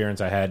an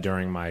experience I had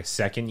during my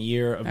second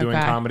year of doing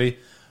Okay. comedy.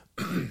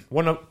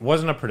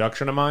 Wasn't a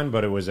production of mine,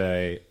 but it was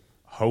a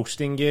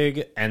hosting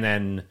gig, and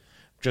then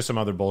just some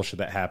other bullshit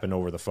that happened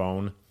over the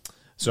phone.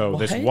 So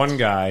this What? one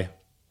guy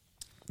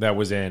that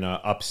was in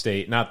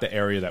upstate, not the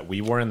area that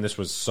we were in. This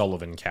was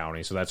Sullivan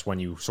County, so that's when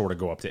you sort of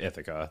go up to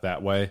Ithaca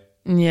that way.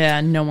 Yeah,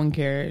 no one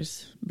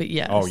cares. But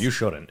yes. Oh, you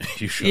shouldn't.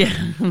 You shouldn't.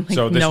 Yeah, like,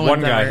 so this no one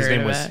one's guy, ever his heard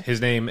of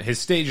it. his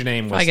stage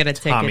name was I get a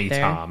ticket Tommy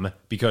there. Tom,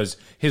 because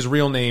his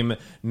real name,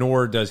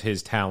 nor does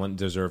his talent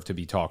deserve to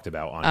be talked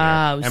about on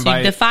Oh, here. so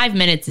by the 5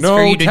 minutes is no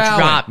for you to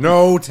talent,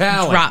 no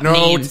talent, drop no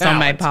names talent. on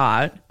my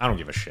pod. I don't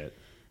give a shit. 'Cause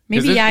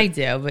Maybe this- I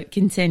do, but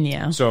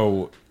continue.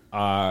 So,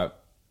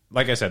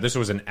 like I said, this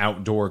was an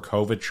outdoor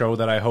COVID show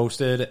that I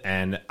hosted,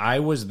 and I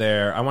was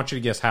there. I want you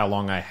to guess how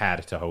long I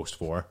had to host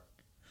for.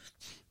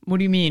 What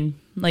do you mean?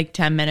 Like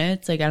 10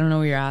 minutes? Like, I don't know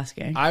what you're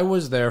asking. I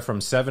was there from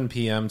 7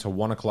 p.m. to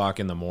 1 o'clock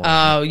in the morning.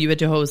 Oh, you had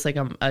to host like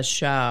a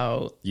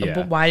show. Yeah.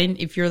 But why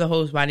didn't, if you're the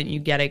host, why didn't you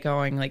get it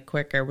going like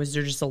quicker? Was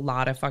there just a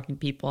lot of fucking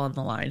people on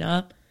the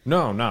lineup?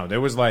 No. There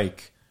was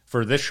like,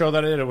 for this show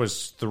that I did, it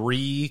was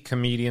 3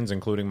 comedians,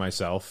 including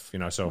myself.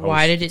 So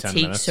Why host did it 10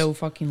 take minutes. so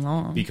fucking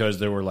long? Because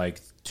there were like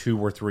 2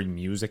 or 3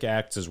 music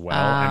acts as well,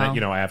 Oh.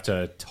 and I have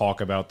to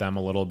talk about them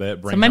a little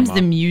bit. Bring Sometimes them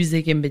the up.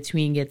 music in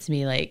between gets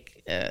me like,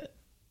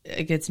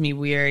 it gets me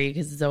weary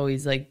because it's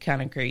always like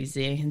kind of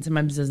crazy and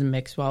sometimes it doesn't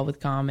mix well with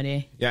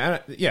comedy.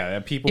 yeah.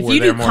 People. If were you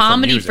there do more for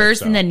comedy music, first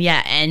so. and then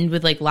end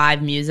with like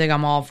live music,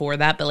 I'm all for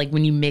that. But like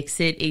when you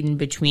mix it in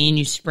between,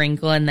 you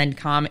sprinkle and then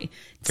comedians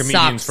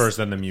Comedians first,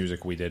 then the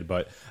music we did.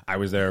 But I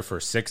was there for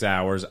 6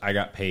 hours. I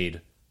got paid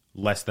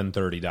less than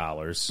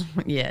 $30.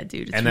 Yeah,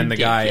 dude. It's And then the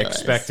guy ridiculous.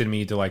 expected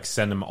me to like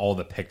send him all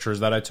the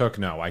pictures that I took.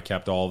 No, I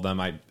kept all of them.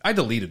 I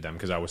deleted them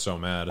because I was so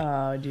mad.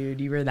 Oh,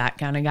 dude, you were that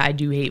kind of guy. I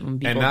do hate when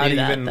people And not do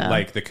that. even though.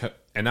 like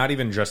and not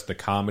even just the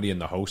comedy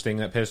and the hosting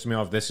that pissed me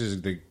off. This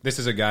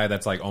is a guy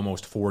that's like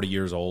almost 40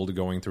 years old,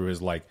 going through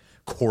his like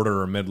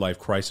quarter or midlife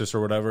crisis or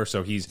whatever.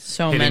 So he's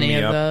So hitting many me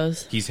of up.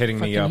 those. He's hitting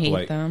me Fucking up hate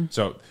like them.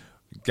 so.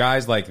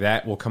 Guys like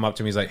that will come up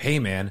to me. He's like, "Hey,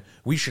 man,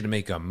 we should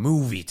make a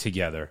movie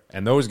together."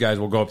 And those guys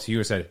will go up to you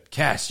and say,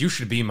 "Cass, you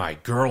should be my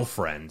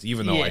girlfriend,"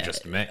 even though I Yeah.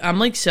 just met. I'm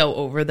like so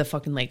over the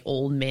fucking like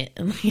old man.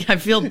 Like, I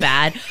feel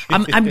bad.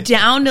 I'm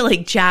down to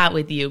like chat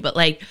with you, but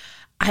like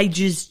I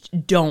just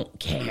don't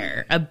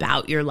care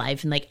about your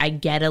life. And like I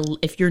get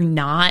if you're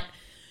not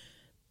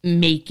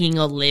making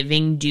a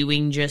living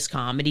doing just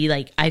comedy,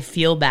 like I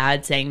feel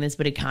bad saying this,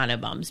 but it kind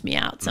of bums me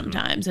out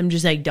sometimes. I'm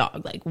just like,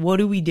 dog, like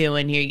what are we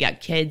doing here? You got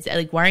kids,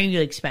 like why aren't you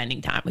like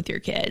spending time with your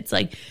kids?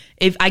 Like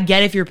if I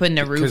get if you're putting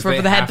a roof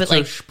over the head, but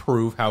like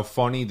prove how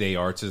funny they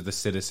are to the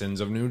citizens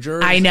of New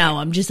Jersey. I know,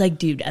 I'm just like,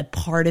 dude, a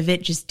part of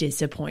it just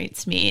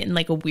disappoints me in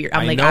like a weird.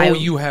 I'm I like, know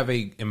you have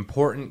a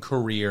important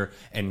career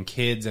and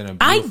kids and a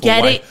beautiful I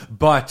get wife,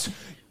 but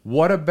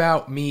what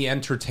about me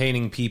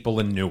entertaining people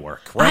in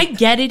Newark? Right? I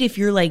get it if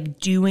you're like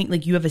doing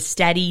like you have a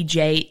steady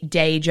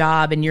day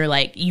job and you're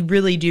like you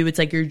really do, it's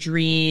like your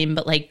dream,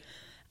 but like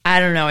I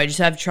don't know, I just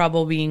have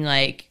trouble being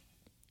like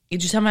it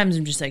just sometimes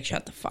I'm just like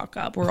shut the fuck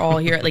up. We're all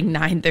here at like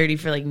 9:30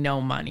 for like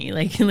no money.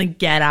 Like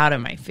get out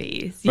of my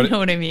face. You know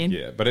what I mean?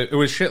 Yeah, but it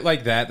was shit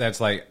like that. That's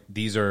like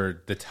these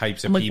are the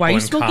types of I'm like, people why are you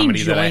in smoking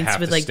comedy that I joints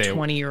have with to like stay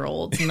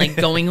 20-year-olds and like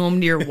going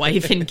home to your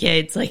wife and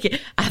kids like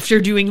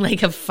after doing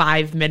like a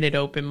 5-minute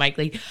open mic?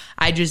 Like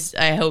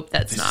I hope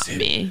that's not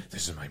me.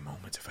 This is my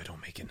moment. If I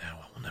don't make it now,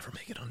 I will will never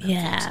make it on Netflix.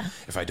 Yeah.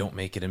 If I don't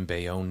make it in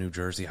Bayonne, New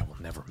Jersey, I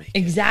will never make it.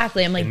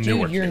 Exactly. I'm like, in dude,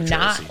 Newark, you're New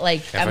not Jersey. like.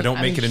 If I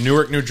don't make it in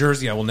Newark, New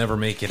Jersey, I will never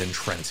make it in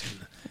Trenton.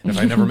 And if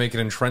I never make it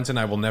in Trenton,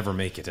 I will never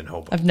make it in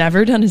Hoboken. I've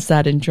never done a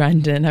set in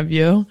Trenton. Have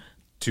you?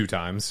 2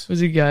 times.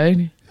 Was it good?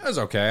 It was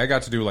okay. I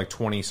got to do like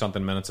 20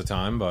 something minutes a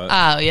time, but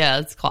Oh yeah,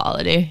 it's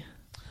quality.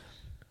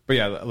 But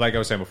yeah, like I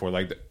was saying before,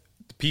 like the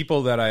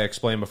people that I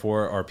explained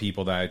before are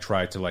people that I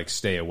try to like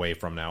stay away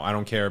from now. I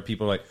don't care.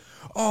 People are like,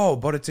 oh,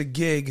 but it's a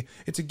gig.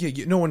 It's a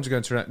gig. No one's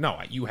going to turn it. No,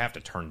 you have to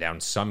turn down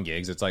some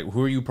gigs. It's like,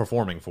 who are you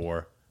performing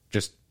for?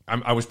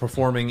 I was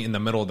performing in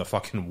the middle of the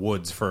fucking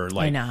woods for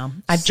like. I know.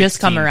 I've just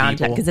come 16 around to it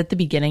people. because at the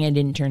beginning I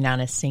didn't turn down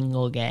a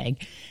single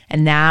gig,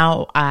 and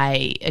now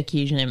I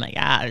occasionally am like,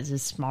 this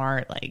is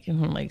smart. Like,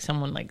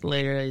 someone like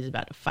literally is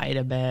about to fight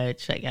a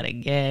bitch. I got a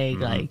gig.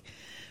 Mm-hmm. Like,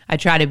 I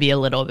try to be a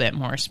little bit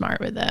more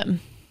smart with it.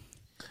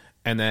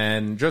 And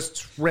then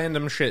just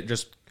random shit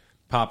just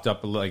popped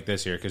up like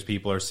this year because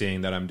people are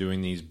seeing that I'm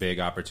doing these big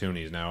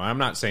opportunities now. I'm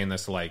not saying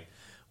this like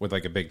with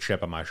like a big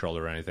chip on my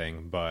shoulder or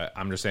anything, but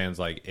I'm just saying it's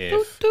like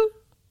if. Doot,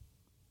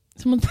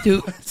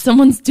 doot.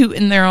 Someone's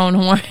tooting their own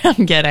horn.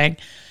 I'm kidding.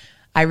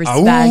 I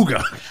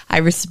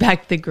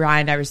respect the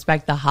grind. I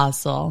respect the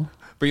hustle.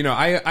 But, you know,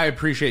 I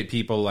appreciate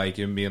people like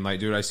him being like,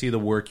 dude, I see the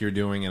work you're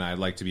doing and I'd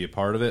like to be a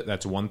part of it.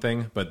 That's one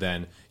thing. But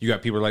then you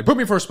got people like, book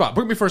me for a spot.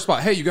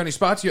 Hey, you got any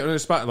spots? You got any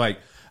spot? Like,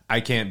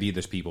 I can't be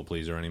this people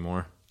pleaser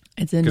anymore.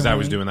 It's because I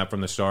was doing that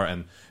from the start.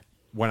 And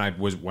when I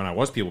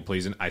was people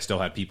pleasing, I still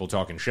had people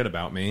talking shit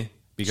about me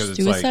because Just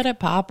it's do a like set at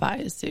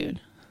Popeyes, dude.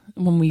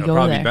 When we it'll go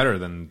probably there, be better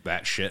than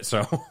that shit.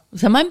 So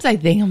sometimes I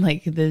think I'm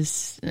like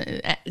this.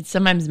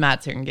 Sometimes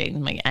Matt certain gigs,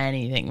 I'm like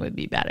anything would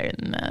be better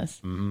than this.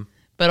 Mm-hmm.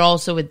 But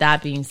also with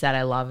that being said,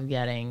 I love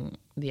getting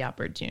the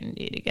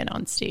opportunity to get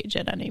on stage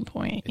at any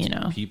point. It's you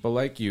know, people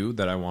like you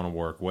that I want to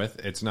work with.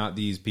 It's not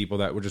these people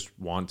that would just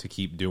want to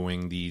keep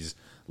doing these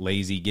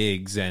lazy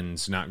gigs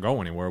and not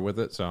go anywhere with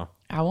it. So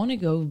I want to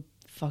go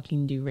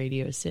fucking do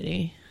Radio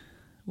City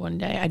one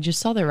day. I just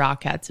saw the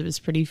Rockettes. It was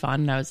pretty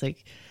fun. And I was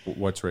like,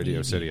 what's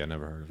Radio City? I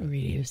never heard of it.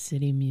 Radio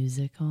City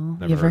musical.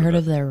 Never You ever heard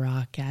of it. the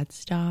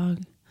Rockettes,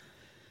 dog?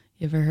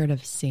 You ever heard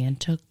of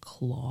Santa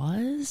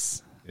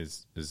Claus?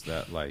 Is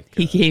that like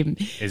He came.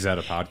 is that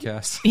a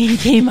podcast? He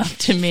came up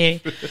to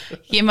me.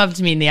 He came up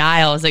to me in the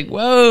aisle. I was like,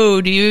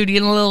 "Whoa, dude,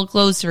 getting a little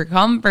close for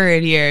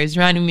comfort here." He's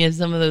reminding me of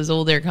some of those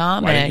older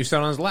comics. Why didn't you sit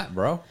on his lap,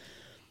 bro?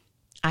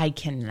 I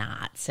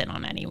cannot sit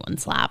on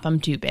anyone's lap. I'm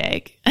too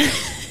big.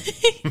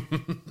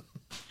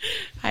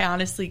 I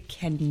honestly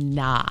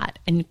cannot.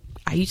 And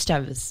I used to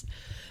have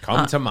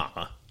Come to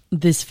mama.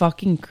 this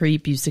fucking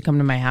creep used to come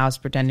to my house,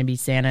 pretend to be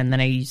Santa, and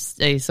then I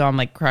saw him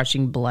like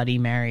crushing Bloody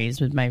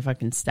Marys with my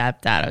fucking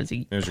stepdad. I was a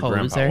It was poser.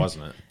 your grandpa,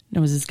 wasn't it? And it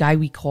was this guy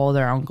we called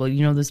our uncle.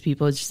 You know those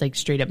people? It's just like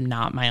straight up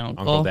not my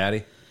uncle. Uncle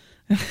Daddy.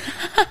 No,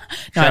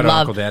 Shout out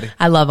Uncle Daddy.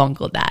 I love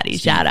Uncle Daddy.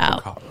 Shout out.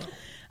 Ricardo.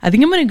 I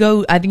think I'm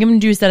gonna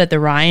do a set at the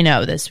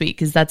Rhino this week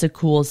because that's a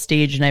cool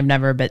stage and I've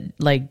never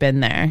been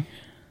there.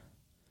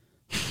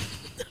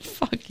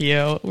 Fuck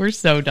you. We're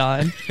so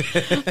done.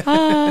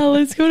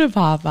 Let's go to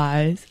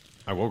Popeyes.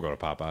 I will go to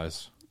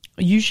Popeyes.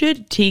 You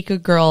should take a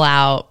girl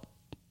out,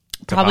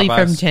 To probably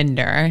from Popeyes?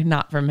 Tinder,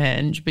 not from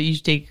Hinge, but you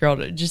should take a girl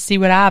to just see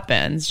what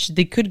happens.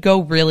 They could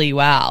go really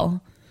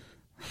well.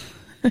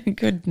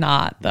 Could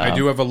not, though. I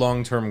do have a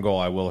long-term goal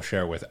I will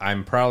share with.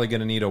 I'm probably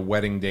going to need a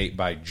wedding date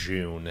by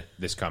June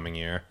this coming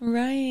year.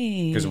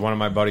 Right. Because one of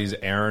my buddies,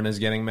 Aaron, is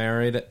getting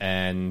married,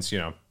 and, you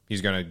know,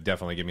 he's going to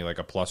definitely give me, like,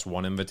 a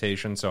 +1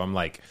 invitation. So I'm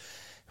like...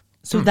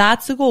 So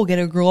that's the goal. Get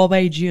a girl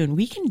by June.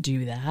 We can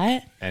do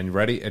that. And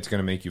ready? It's going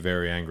to make you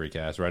very angry,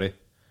 Cass. Ready?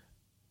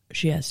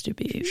 She has to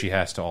be. She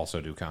has to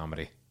also do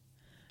comedy.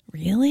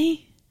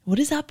 Really? What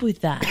is up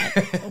with that?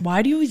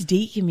 Why do you always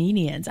date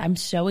comedians? I'm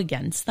so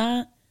against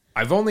that.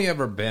 I've only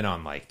ever been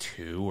on, like,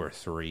 2 or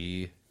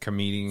 3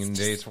 comedian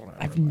dates. Whatever.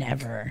 I've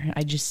never.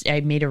 I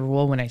made a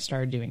rule when I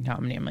started doing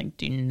comedy. I'm like,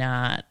 do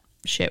not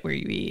shit where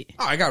you eat.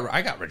 Oh, I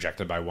got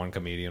rejected by one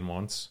comedian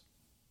once.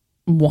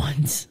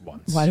 Once.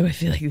 Once. Why do I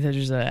feel like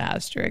there's an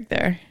asterisk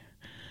there?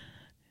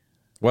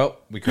 Well,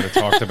 we could have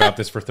talked about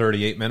this for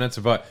 38 minutes,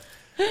 but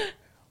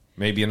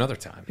maybe another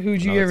time.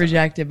 Who'd you Another get time.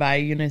 rejected by? Are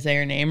you going to say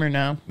her name or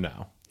no?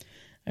 No.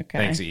 Okay.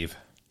 Thanks, Eve.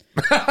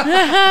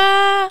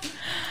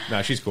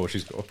 No, she's cool.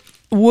 She's cool.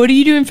 What are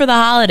you doing for the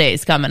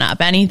holidays coming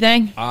up?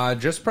 Anything?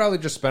 Just spend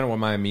it with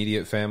my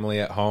immediate family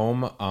at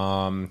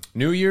home.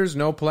 New Year's,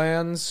 no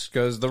plans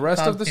because the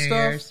rest Fuck of the New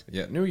stuff. Year's.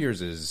 Yeah, New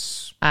Year's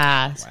is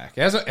Ass. whack.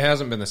 It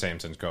hasn't been the same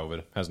since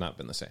COVID. Has not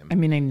been the same. I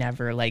mean, I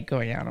never like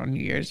going out on New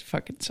Year's. It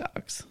fucking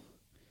sucks.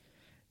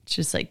 It's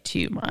just like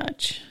too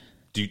much.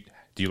 Do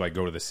you like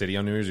go to the city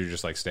on New Year's or you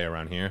just like stay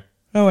around here?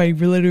 Oh, I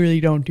literally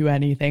don't do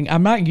anything.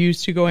 I'm not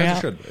used to going As it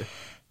out. should be.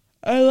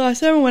 Last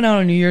time I went out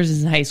on New Year's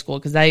is in high school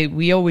because I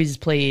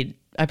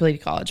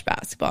played college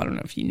basketball. I don't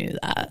know if you knew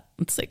that.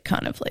 It's like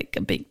kind of like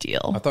a big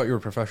deal. I thought you were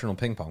a professional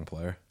ping pong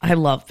player. I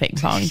love ping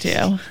pong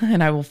too,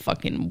 and I will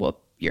fucking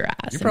whoop your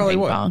ass. You in probably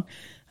ping would. pong,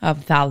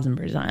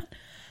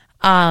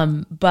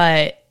 1,000%.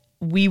 But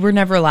we were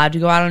never allowed to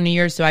go out on New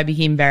Year's, so I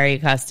became very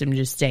accustomed to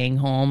just staying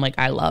home. Like,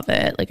 I love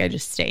it. Like, I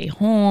just stay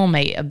home.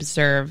 I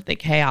observe the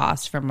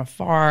chaos from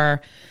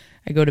afar.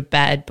 I go to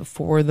bed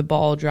before the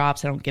ball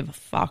drops. I don't give a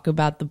fuck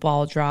about the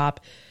ball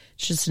drop.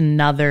 It's just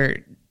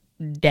another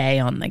day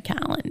on the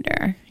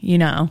calendar, you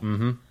know?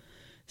 Mm-hmm.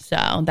 So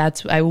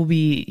I will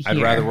be here.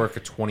 I'd rather work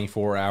a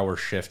 24-hour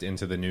shift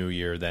into the new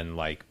year than,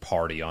 like,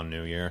 party on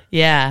New Year.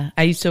 Yeah.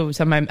 I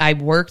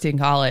worked in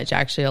college,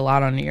 actually, a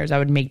lot on New Year's. I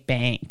would make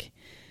bank.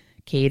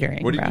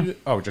 Catering. What did you do?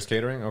 Oh, just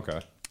catering? Okay.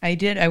 I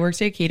did. I worked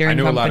at a catering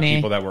company. I knew a lot of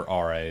people that were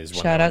RAs.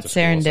 Shout out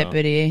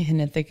Serendipity in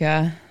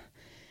Ithaca.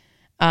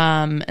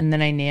 And then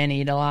I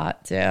nannied a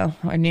lot too.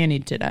 I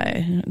nannied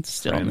today. It's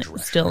still in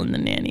the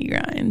nanny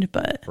grind,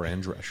 but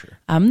Fran Drescher.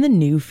 I'm the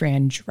new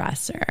Fran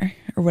Dresser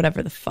or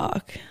whatever the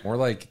fuck. More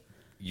like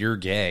you're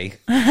gay.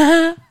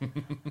 All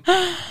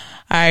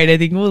right, I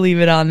think we'll leave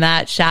it on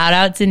that. Shout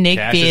out to Nick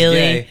Cash Bailey.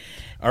 Is gay.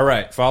 All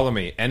right, follow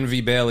me.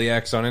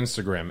 EnvyBaileyX on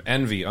Instagram.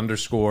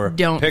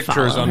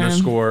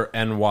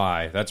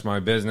 Envy_pictures_NY. That's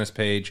my business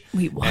page.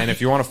 Wait, what? And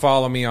if you want to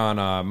follow me on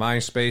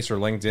MySpace or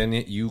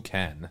LinkedIn, you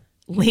can.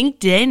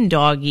 LinkedIn,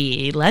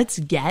 doggy. Let's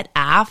get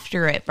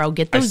after it, bro.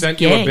 Get those I sent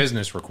gigs. you a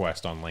business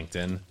request on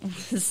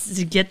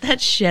LinkedIn. Get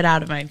that shit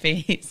out of my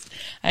face.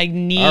 I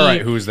need... All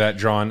right, who's that,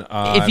 John?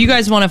 If you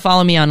guys want to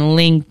follow me on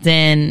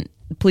LinkedIn,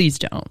 please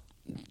don't.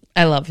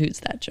 I love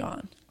Who's That,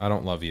 John. I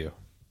don't love you.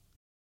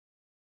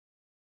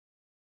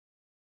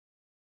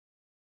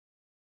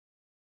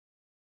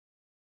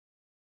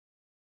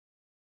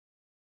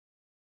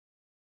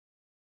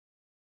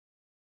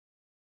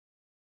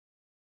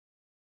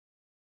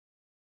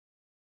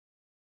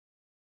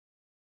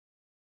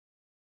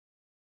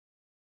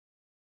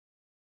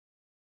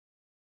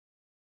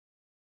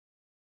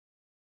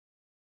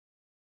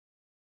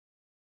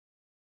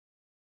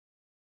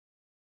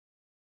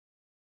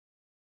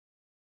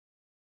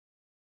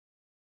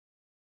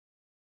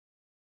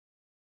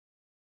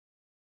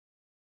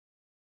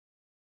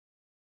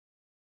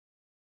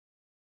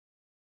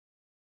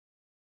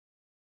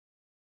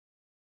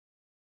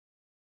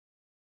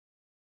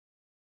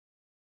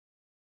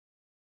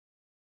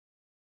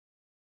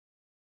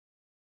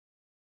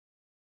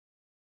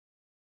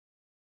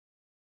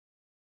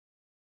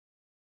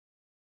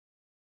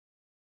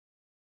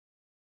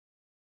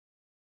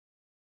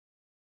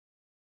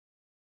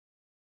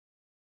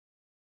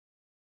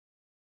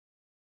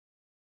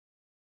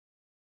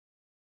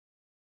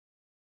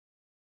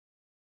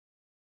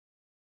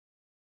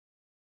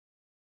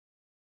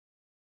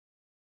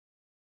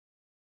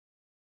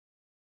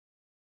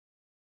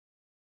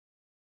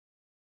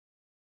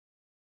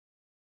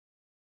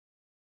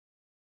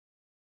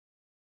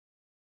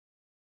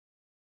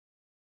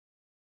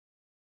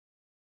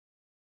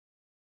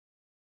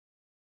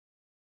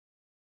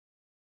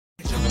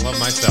 I love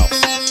myself.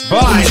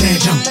 Bye. Who's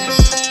that jump?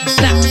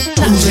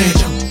 Who's that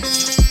jump?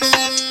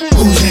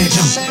 Who's that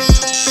jump?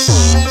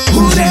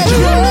 Who's that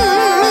jump?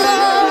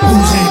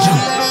 Who's that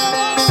jump?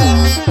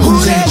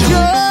 Who's that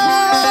jump?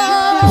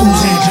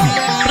 Who's that jump?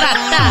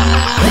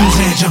 Who's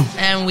that jump?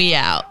 And we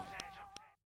out.